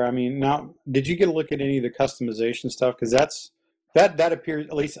that's fair. I mean, now, did you get a look at any of the customization stuff? Because that appears,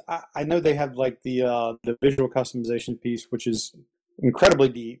 at least I know they have like the visual customization piece, which is incredibly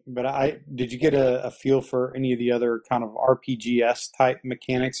deep. But did you get a feel for any of the other kind of RPGs type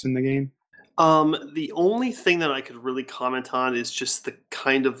mechanics in the game? The only thing that I could really comment on is just the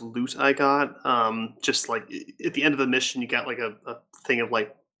kind of loot I got. Just like at the end of the mission, you got like a thing of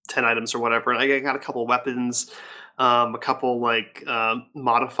like 10 items or whatever, and I got a couple weapons, a couple like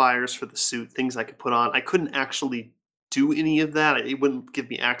modifiers for the suit, things I could put on. I couldn't actually do any of that. It wouldn't give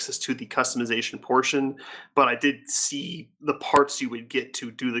me access to the customization portion, but I did see the parts you would get to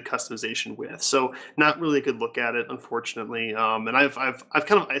do the customization with. So not really a good look at it, unfortunately. And I've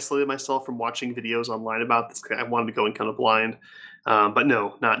kind of isolated myself from watching videos online about this. I wanted to go in kind of blind, but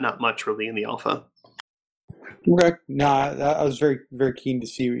no, not much really in the alpha. Okay. No, I was very, very keen to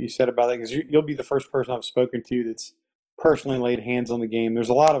see what you said about that because you'll be the first person I've spoken to that's personally laid hands on the game. There's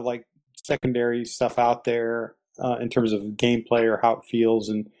a lot of like secondary stuff out there in terms of gameplay or how it feels,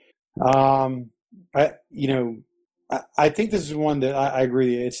 and I, you know, I think this is one that I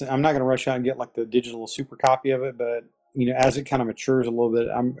agree. I'm not going to rush out and get like the digital super copy of it, but as it kind of matures a little bit,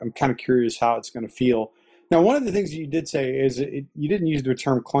 I'm kind of curious how it's going to feel. Now, one of the things you did say is you didn't use the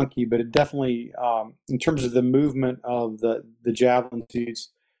term clunky, but it definitely, in terms of the movement of the javelin suits,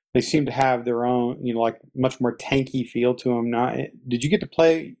 they seem to have their own, like much more tanky feel to them. Now, did you get to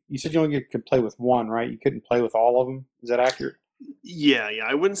play? You said you only could play with one, right? You couldn't play with all of them. Is that accurate? Yeah, yeah.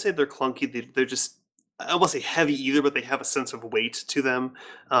 I wouldn't say they're clunky. They're just, I don't want to say heavy either, but they have a sense of weight to them.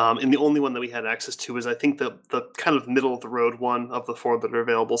 And the only one that we had access to is I think the kind of middle of the road one of the four that are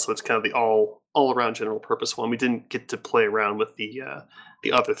available. So it's kind of the all around general purpose one. We didn't get to play around with the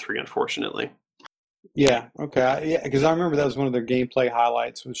other three, unfortunately. Yeah. Okay. Yeah, because I remember that was one of their gameplay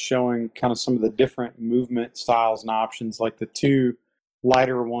highlights was showing kind of some of the different movement styles and options. Like the two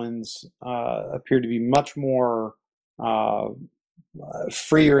lighter ones appeared to be much more uh,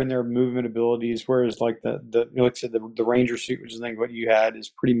 freer in their movement abilities, whereas like like I said, the Ranger suit, which is I think what you had, is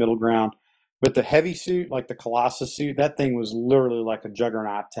pretty middle ground. But the heavy suit, like the Colossus suit, that thing was literally like a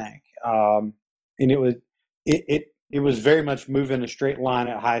juggernaut tank, and it was very much moving in a straight line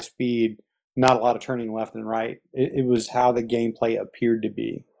at high speed, not a lot of turning left and right. It was how the gameplay appeared to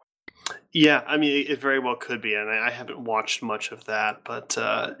be. Yeah, I mean, it very well could be, and I haven't watched much of that, but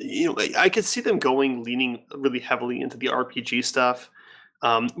I could see them leaning really heavily into the RPG stuff.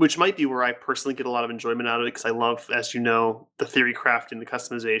 which might be where I personally get a lot of enjoyment out of it because I love, as you know, the theory crafting, the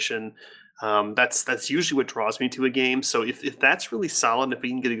customization. That's usually what draws me to a game. So if that's really solid, if we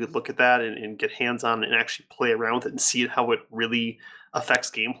can get a good look at that and get hands on and actually play around with it and see how it really affects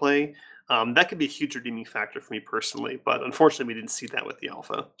gameplay, that could be a huge redeeming factor for me personally. But unfortunately, we didn't see that with the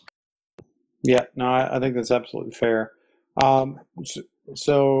alpha. Yeah, no, I think that's absolutely fair.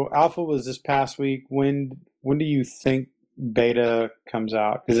 So alpha was this past week. When do you think beta comes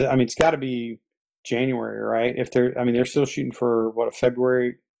out? Because I mean, it's got to be January, right? They're still shooting for what,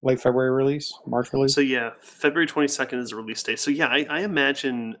 a late February release, March release. So yeah, February 22nd is the release date. So yeah, I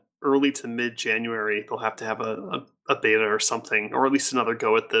imagine early to mid January they'll have to have a beta or something, or at least another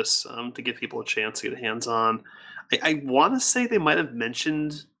go at this to give people a chance to get hands on. I want to say they might have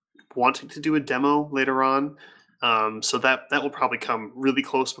mentioned wanting to do a demo later on. So that will probably come really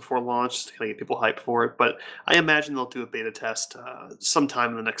close before launch to kind of get people hyped for it. But I imagine they'll do a beta test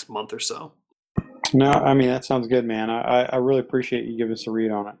sometime in the next month or so. No, I mean, that sounds good, man. I really appreciate you giving us a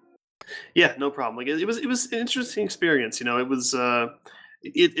read on it. Yeah, no problem. Like it was an interesting experience. It was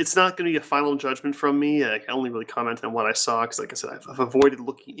it's not going to be a final judgment from me. I can only really comment on what I saw because, like I said, I've avoided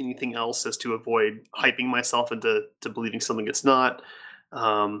looking at anything else as to avoid hyping myself into believing something it's not.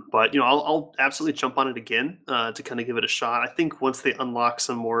 But I'll absolutely jump on it again to kind of give it a shot. I think once they unlock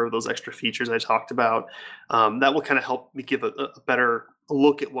some more of those extra features I talked about, that will kind of help me give a better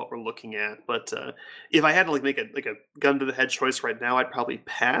look at what we're looking at. But if I had to make a gun to the head choice right now, I'd probably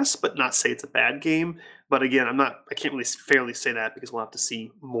pass, but not say it's a bad game. But again, I can't really fairly say that because we'll have to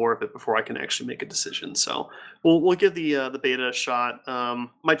see more of it before I can actually make a decision. So we'll give the beta a shot.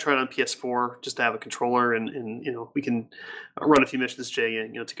 Might try it on PS4 just to have a controller and we can run a few missions, Jay,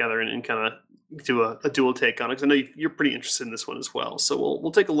 together and kind of do a dual take on it. Because I know you're pretty interested in this one as well. So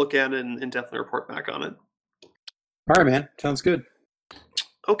we'll take a look at it and definitely report back on it. All right, man. Sounds good.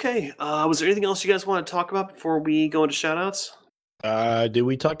 Okay. Was there anything else you guys want to talk about before we go into shoutouts? Did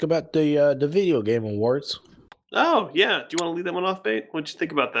we talk about the video game awards? Oh yeah. Do you want to lead that one off, Bait? What'd you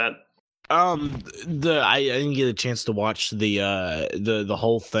think about that? I didn't get a chance to watch the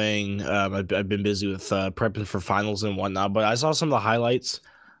whole thing. I've been busy with prepping for finals and whatnot, but I saw some of the highlights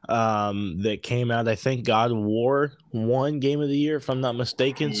that came out. I think God of War won Game of the Year, if I'm not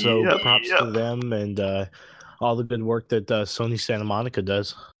mistaken. So props to them and all the good work that Sony Santa Monica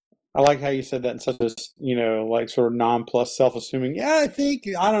does. I like how you said that in such a, sort of nonplussed, self-assuming. Yeah,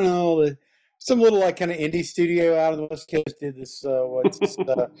 I don't know, some little kind of indie studio out on the West Coast did this.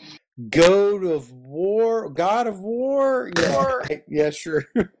 God of War. Yeah, sure.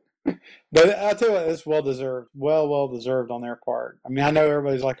 But I'll tell you what, it's well deserved on their part. I mean, I know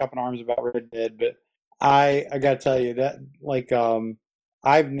everybody's up in arms about Red Dead, but I got to tell you that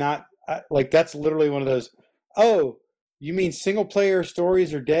that's literally one of those. Oh, you mean single player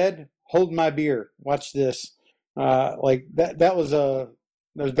stories are dead? Hold my beer. Watch this. That was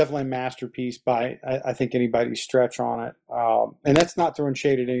definitely a masterpiece by I think anybody's stretch on it. And that's not throwing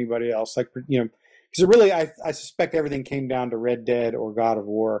shade at anybody else. Because really I suspect everything came down to Red Dead or God of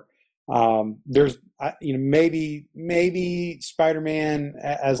War. There's maybe Spider-Man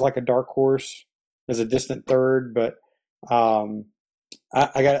as a dark horse as a distant third, but that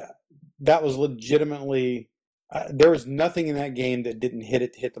was legitimately. There was nothing in that game that didn't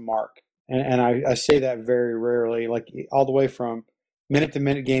hit the mark, and I say that very rarely. All the way from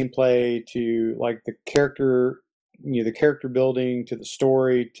minute-to-minute gameplay to the character, the character building, to the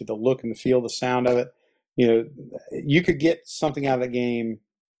story, to the look and the feel, the sound of it. You could get something out of the game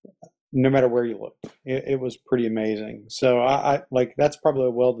no matter where you looked. It was pretty amazing. So I that's probably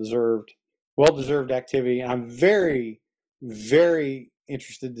a well-deserved activity. I'm very, very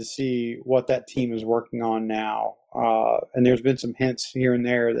interested to see what that team is working on now. And there's been some hints here and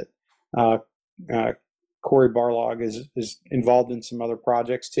there that Cory Barlog is involved in some other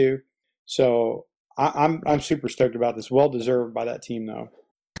projects too. So I'm super stoked about this. Well deserved by that team though.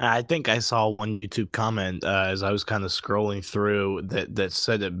 I think I saw one YouTube comment as I was kind of scrolling through that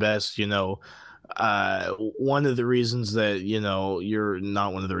said it best. One of the reasons that you're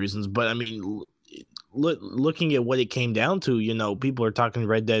not one of the reasons, but I mean. Looking at what it came down to, people are talking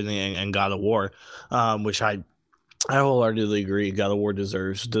Red Dead and God of War, which I wholeheartedly agree. God of War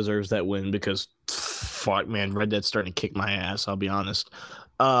deserves that win because, fuck, man, Red Dead's starting to kick my ass. I'll be honest.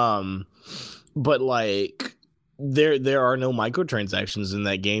 But there are no microtransactions in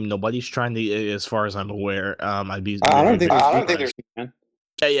that game. Nobody's trying to, as far as I'm aware. I don't think there's.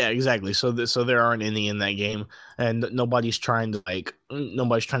 Yeah, exactly. So there aren't any in that game, and nobody's trying to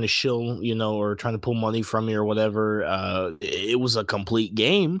shill, or trying to pull money from me or whatever. It was a complete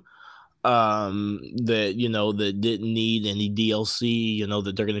game. that that didn't need any DLC,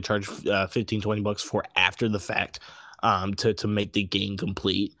 that they're going to charge $15-20 for after the fact, to make the game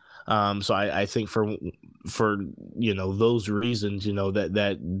complete. So I think for those reasons,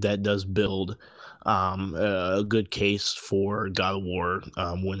 that does build a good case for God of War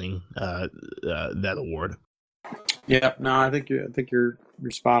winning that award. Yeah, no, I think you're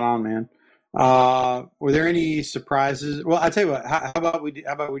spot on, man. Were there any surprises? Well, I tell you what. How about we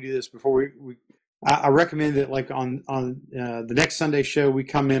do this before we I recommend that, like, on the next Sunday show, we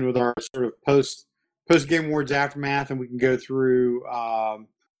come in with our sort of post game awards aftermath, and we can go through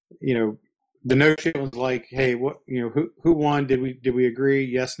the notion was like, hey, what who won? Did we agree?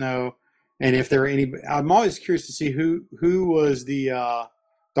 Yes, no. And if there are any, I'm always curious to see who was the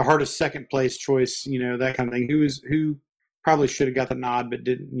hardest second place choice, that kind of thing. Who probably should have got the nod but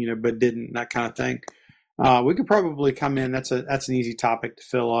didn't, that kind of thing. We could probably come in. That's an easy topic to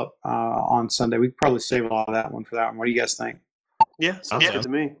fill up on Sunday. We could probably save a lot of that one for that one. What do you guys think? Yeah, sounds good to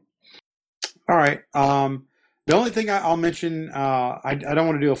me. All right. The only thing I'll mention, I don't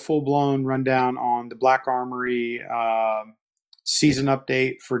want to do a full-blown rundown on the Black Armory season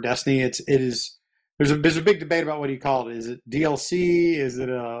update for Destiny. There's a big debate about what do you call it. Is it DLC? Is it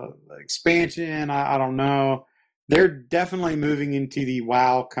a expansion? I don't know. They're definitely moving into the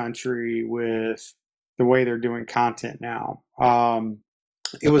WoW country with the way they're doing content now.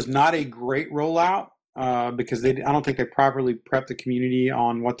 It was not a great rollout because I don't think they properly prepped the community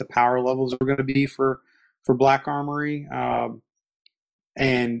on what the power levels were going to be for Black Armory.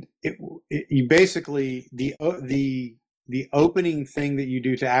 And you basically the opening thing that you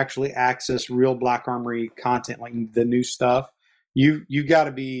do to actually access real Black Armory content, like the new stuff, you got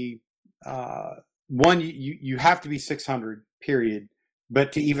to be you have to be 600, period.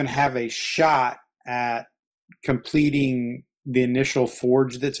 But to even have a shot at completing the initial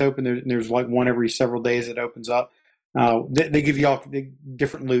forge that's open, there's like one every several days that opens up. They give you all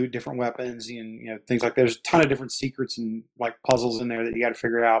different loot, different weapons, and things like that. There's a ton of different secrets and like puzzles in there that you got to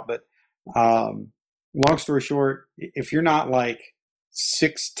figure out. But long story short, if you're not like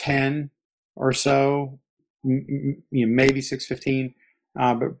 6'10" or so, maybe 6'15",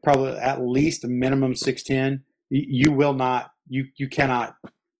 but probably at least a minimum 6'10", you will not,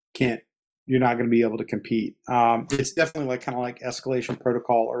 can't, you're not going to be able to compete. It's definitely like kind of like Escalation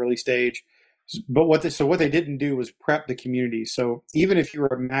Protocol early stage. But what they didn't do was prep the community. So even if you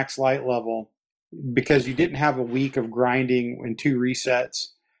were at max light level, because you didn't have a week of grinding and 2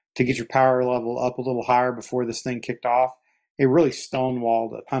 resets to get your power level up a little higher before this thing kicked off, it really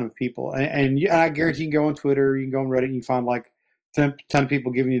stonewalled a ton of people. And I guarantee you can go on Twitter, you can go on Reddit, and you find like a ton of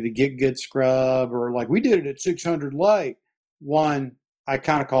people giving you the get good scrub, or like, we did it at 600 light. One, I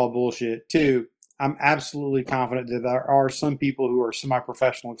kind of call bullshit. 2, I'm absolutely confident that there are some people who are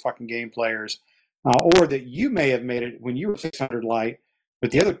semi-professional fucking game players, or that you may have made it when you were 600 light,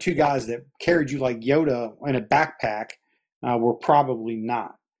 but the other 2 guys that carried you like Yoda in a backpack were probably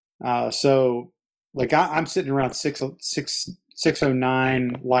not. So, like, I'm sitting around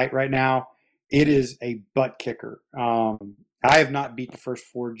 609 light right now. It is a butt kicker. I have not beat the first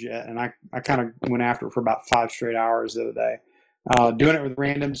forge yet, and I kind of went after it for about 5 straight hours the other day. Doing it with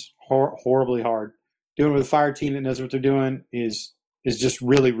randoms, horribly hard. Doing it with a fire team that knows what they're doing is just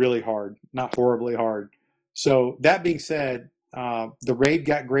really, really hard, not horribly hard. So that being said, the raid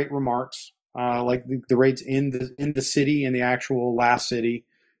got great remarks. Like the raids in the city, in the actual last city,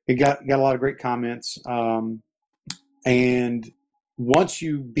 it got a lot of great comments. And once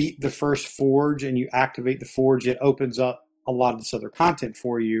you beat the first forge and you activate the forge, it opens up a lot of this other content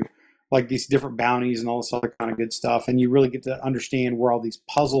for you, like these different bounties and all this other kind of good stuff. And you really get to understand where all these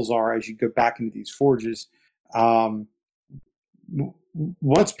puzzles are as you go back into these forges. Once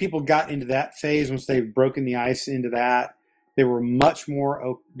people got into that phase, once they've broken the ice into that, they were much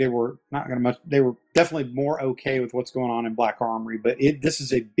more. They were not going to much. They were definitely more okay with what's going on in Black Armory. But this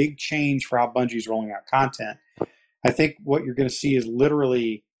is a big change for how Bungie's rolling out content. I think what you're going to see is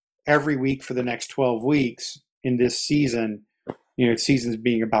literally every week for the next 12 weeks in this season. Seasons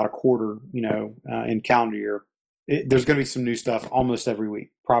being about a quarter, in calendar year. There's going to be some new stuff almost every week.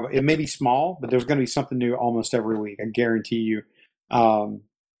 Probably it may be small, but there's going to be something new almost every week. I guarantee you. So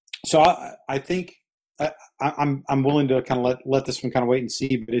I think I'm willing to kind of let this one kind of wait and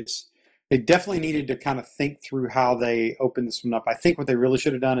see. But they definitely needed to kind of think through how they open this one up. I think what they really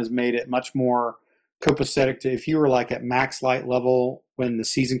should have done is made it much more copacetic to if you were like at max light level when the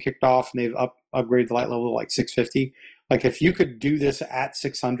season kicked off and they've upgraded the light level to like 650. Like if you could do this at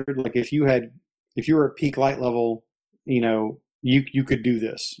 600, like if you were at peak light level, you could do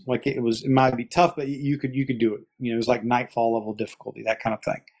this. Like it might be tough, but you could do it. It was like nightfall level difficulty, that kind of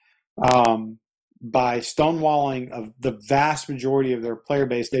thing. by stonewalling of the vast majority of their player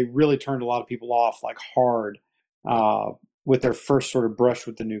base, they really turned a lot of people off like hard with their first sort of brush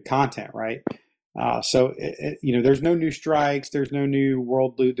with the new content, right? So there's no new strikes, there's no new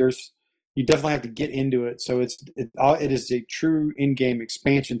world loot. You definitely have to get into it. So it is a true in-game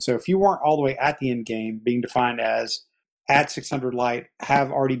expansion. So if you weren't all the way at the end game, being defined as at 600 light, have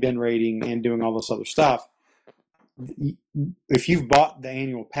already been raiding and doing all this other stuff, if you've bought the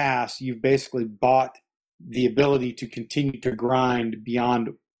annual pass, you've basically bought the ability to continue to grind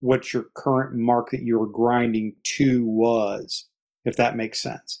beyond what your current mark that you were grinding to was, if that makes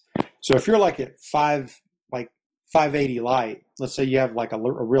sense. So if you're like at 580 light, let's say you have like a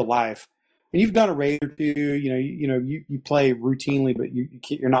real life, and you've done a raid or two, you play routinely, but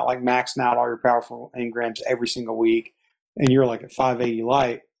you're not like maxing out all your powerful engrams every single week, and you're like at 580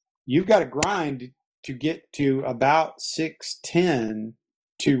 light, you've got to grind to get to about 610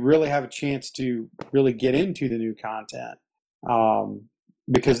 to really have a chance to really get into the new content,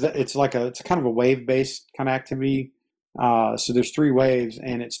 because it's kind of a wave based kind of activity. So there's 3 waves,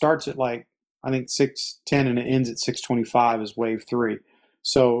 and it starts at like I think 610 and it ends at 625 is wave 3.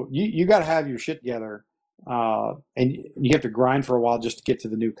 So you got to have your shit together, and you have to grind for a while just to get to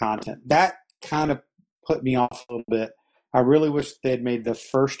the new content. That kind of put me off a little bit. I really wish they had made the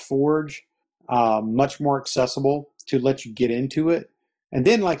first Forge much more accessible to let you get into it. And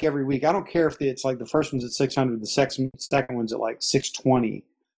then like every week, I don't care if it's like the first one's at 600, the second one's at like 620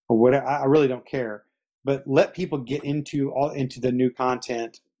 or whatever. I really don't care. But let people get into the new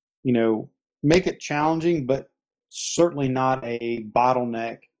content, make it challenging, but certainly not a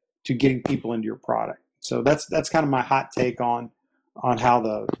bottleneck to getting people into your product. So that's kind of my hot take on how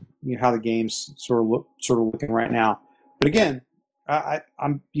the game's sort of looking right now. But again,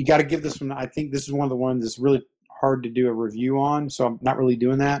 you got to give this one. I think this is one of the ones that's really hard to do a review on, so I'm not really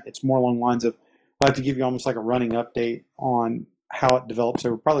doing that. It's more along the lines of I like to give you almost like a running update on how it develops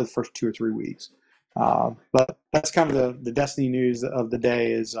over probably the first 2 or 3 weeks. But that's kind of the Destiny news of the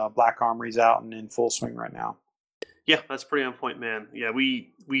day is Black Armory's out and in full swing right now. Yeah, that's pretty on point, man. Yeah,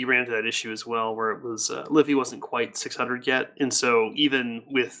 we ran into that issue as well, where it was Livy wasn't quite 600 yet, and so even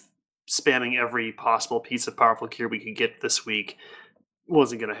with spamming every possible piece of powerful gear we could get this week,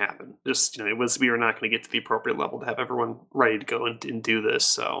 wasn't going to happen. Just we were not going to get to the appropriate level to have everyone ready to go and do this.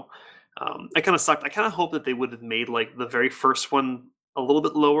 So I kind of sucked. I kind of hope that they would have made like the very first one a little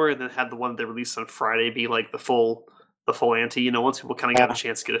bit lower, and then had the one they released on Friday be like the full ante. Once people kind of got a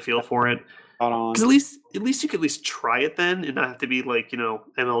chance to get a feel for it. Because at least you could at least try it then, and not have to be like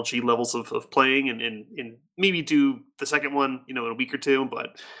MLG levels of playing, and maybe do the second one in a week or two.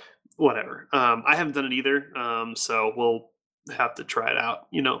 But whatever. I haven't done it either, so we'll have to try it out.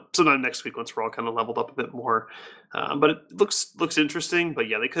 Sometime next week once we're all kind of leveled up a bit more. But it looks interesting. But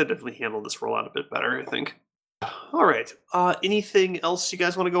yeah, they could definitely handle this rollout a bit better, I think. All right. Anything else you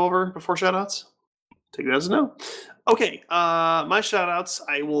guys want to go over before shoutouts? Take it as a no. Okay, my shout-outs,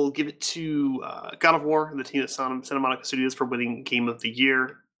 I will give it to God of War and the team at Santa Monica Studios for winning Game of the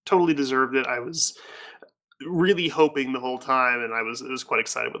Year. Totally deserved it. I was really hoping the whole time, and I was quite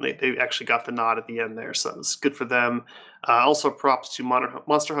excited when they actually got the nod at the end there, so that was good for them. Also, props to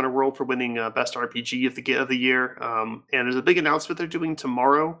Monster Hunter World for winning Best RPG of the Year. And there's a big announcement they're doing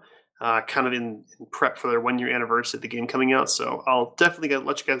tomorrow, kind of in prep for their 1-year anniversary of the game coming out. So I'll definitely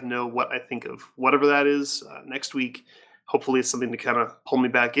let you guys know what I think of whatever that is next week. Hopefully it's something to kind of pull me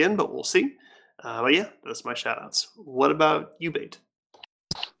back in, but we'll see. But yeah, that's my shout-outs. What about you, Bait?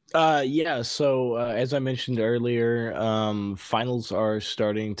 Yeah, so as I mentioned earlier, finals are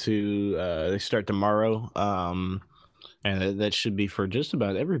starting to they start tomorrow, and that should be for just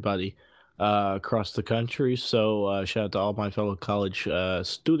about everybody across the country. So shout out to all my fellow college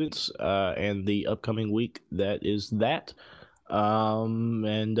students and the upcoming week that is that.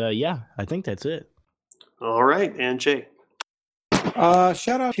 And yeah, I think that's it. All right, and Jay.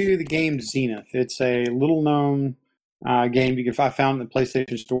 Shout out to the game Zenith. It's a little known game I found in the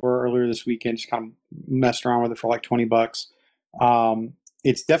PlayStation Store earlier this weekend. Just kind of messed around with it for like $20.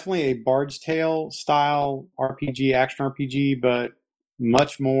 It's definitely a Bard's Tale style RPG, action RPG, but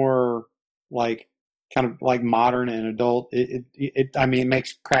much more like kind of like modern and adult. It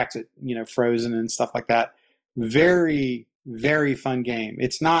makes cracks at Frozen and stuff like that. Very, very fun game.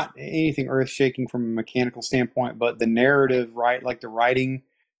 It's not anything earth shaking from a mechanical standpoint, but the narrative, right, like the writing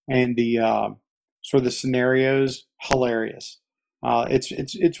and the sort of the scenarios, hilarious.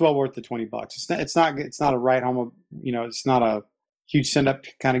 It's well worth the $20. It's not a right home. It's not a huge send up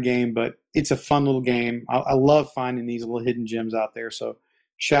kind of game, but it's a fun little game. I love finding these little hidden gems out there. So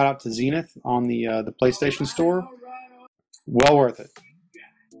shout out to Zenith on the PlayStation Store. Well worth it.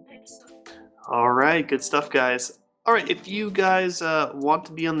 All right, good stuff, guys. All right, if you guys want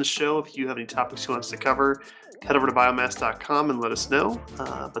to be on the show, if you have any topics you want us to cover, head over to biomass.com and let us know.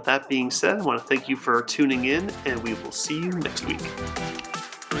 But that being said, I want to thank you for tuning in, and we will see you next week.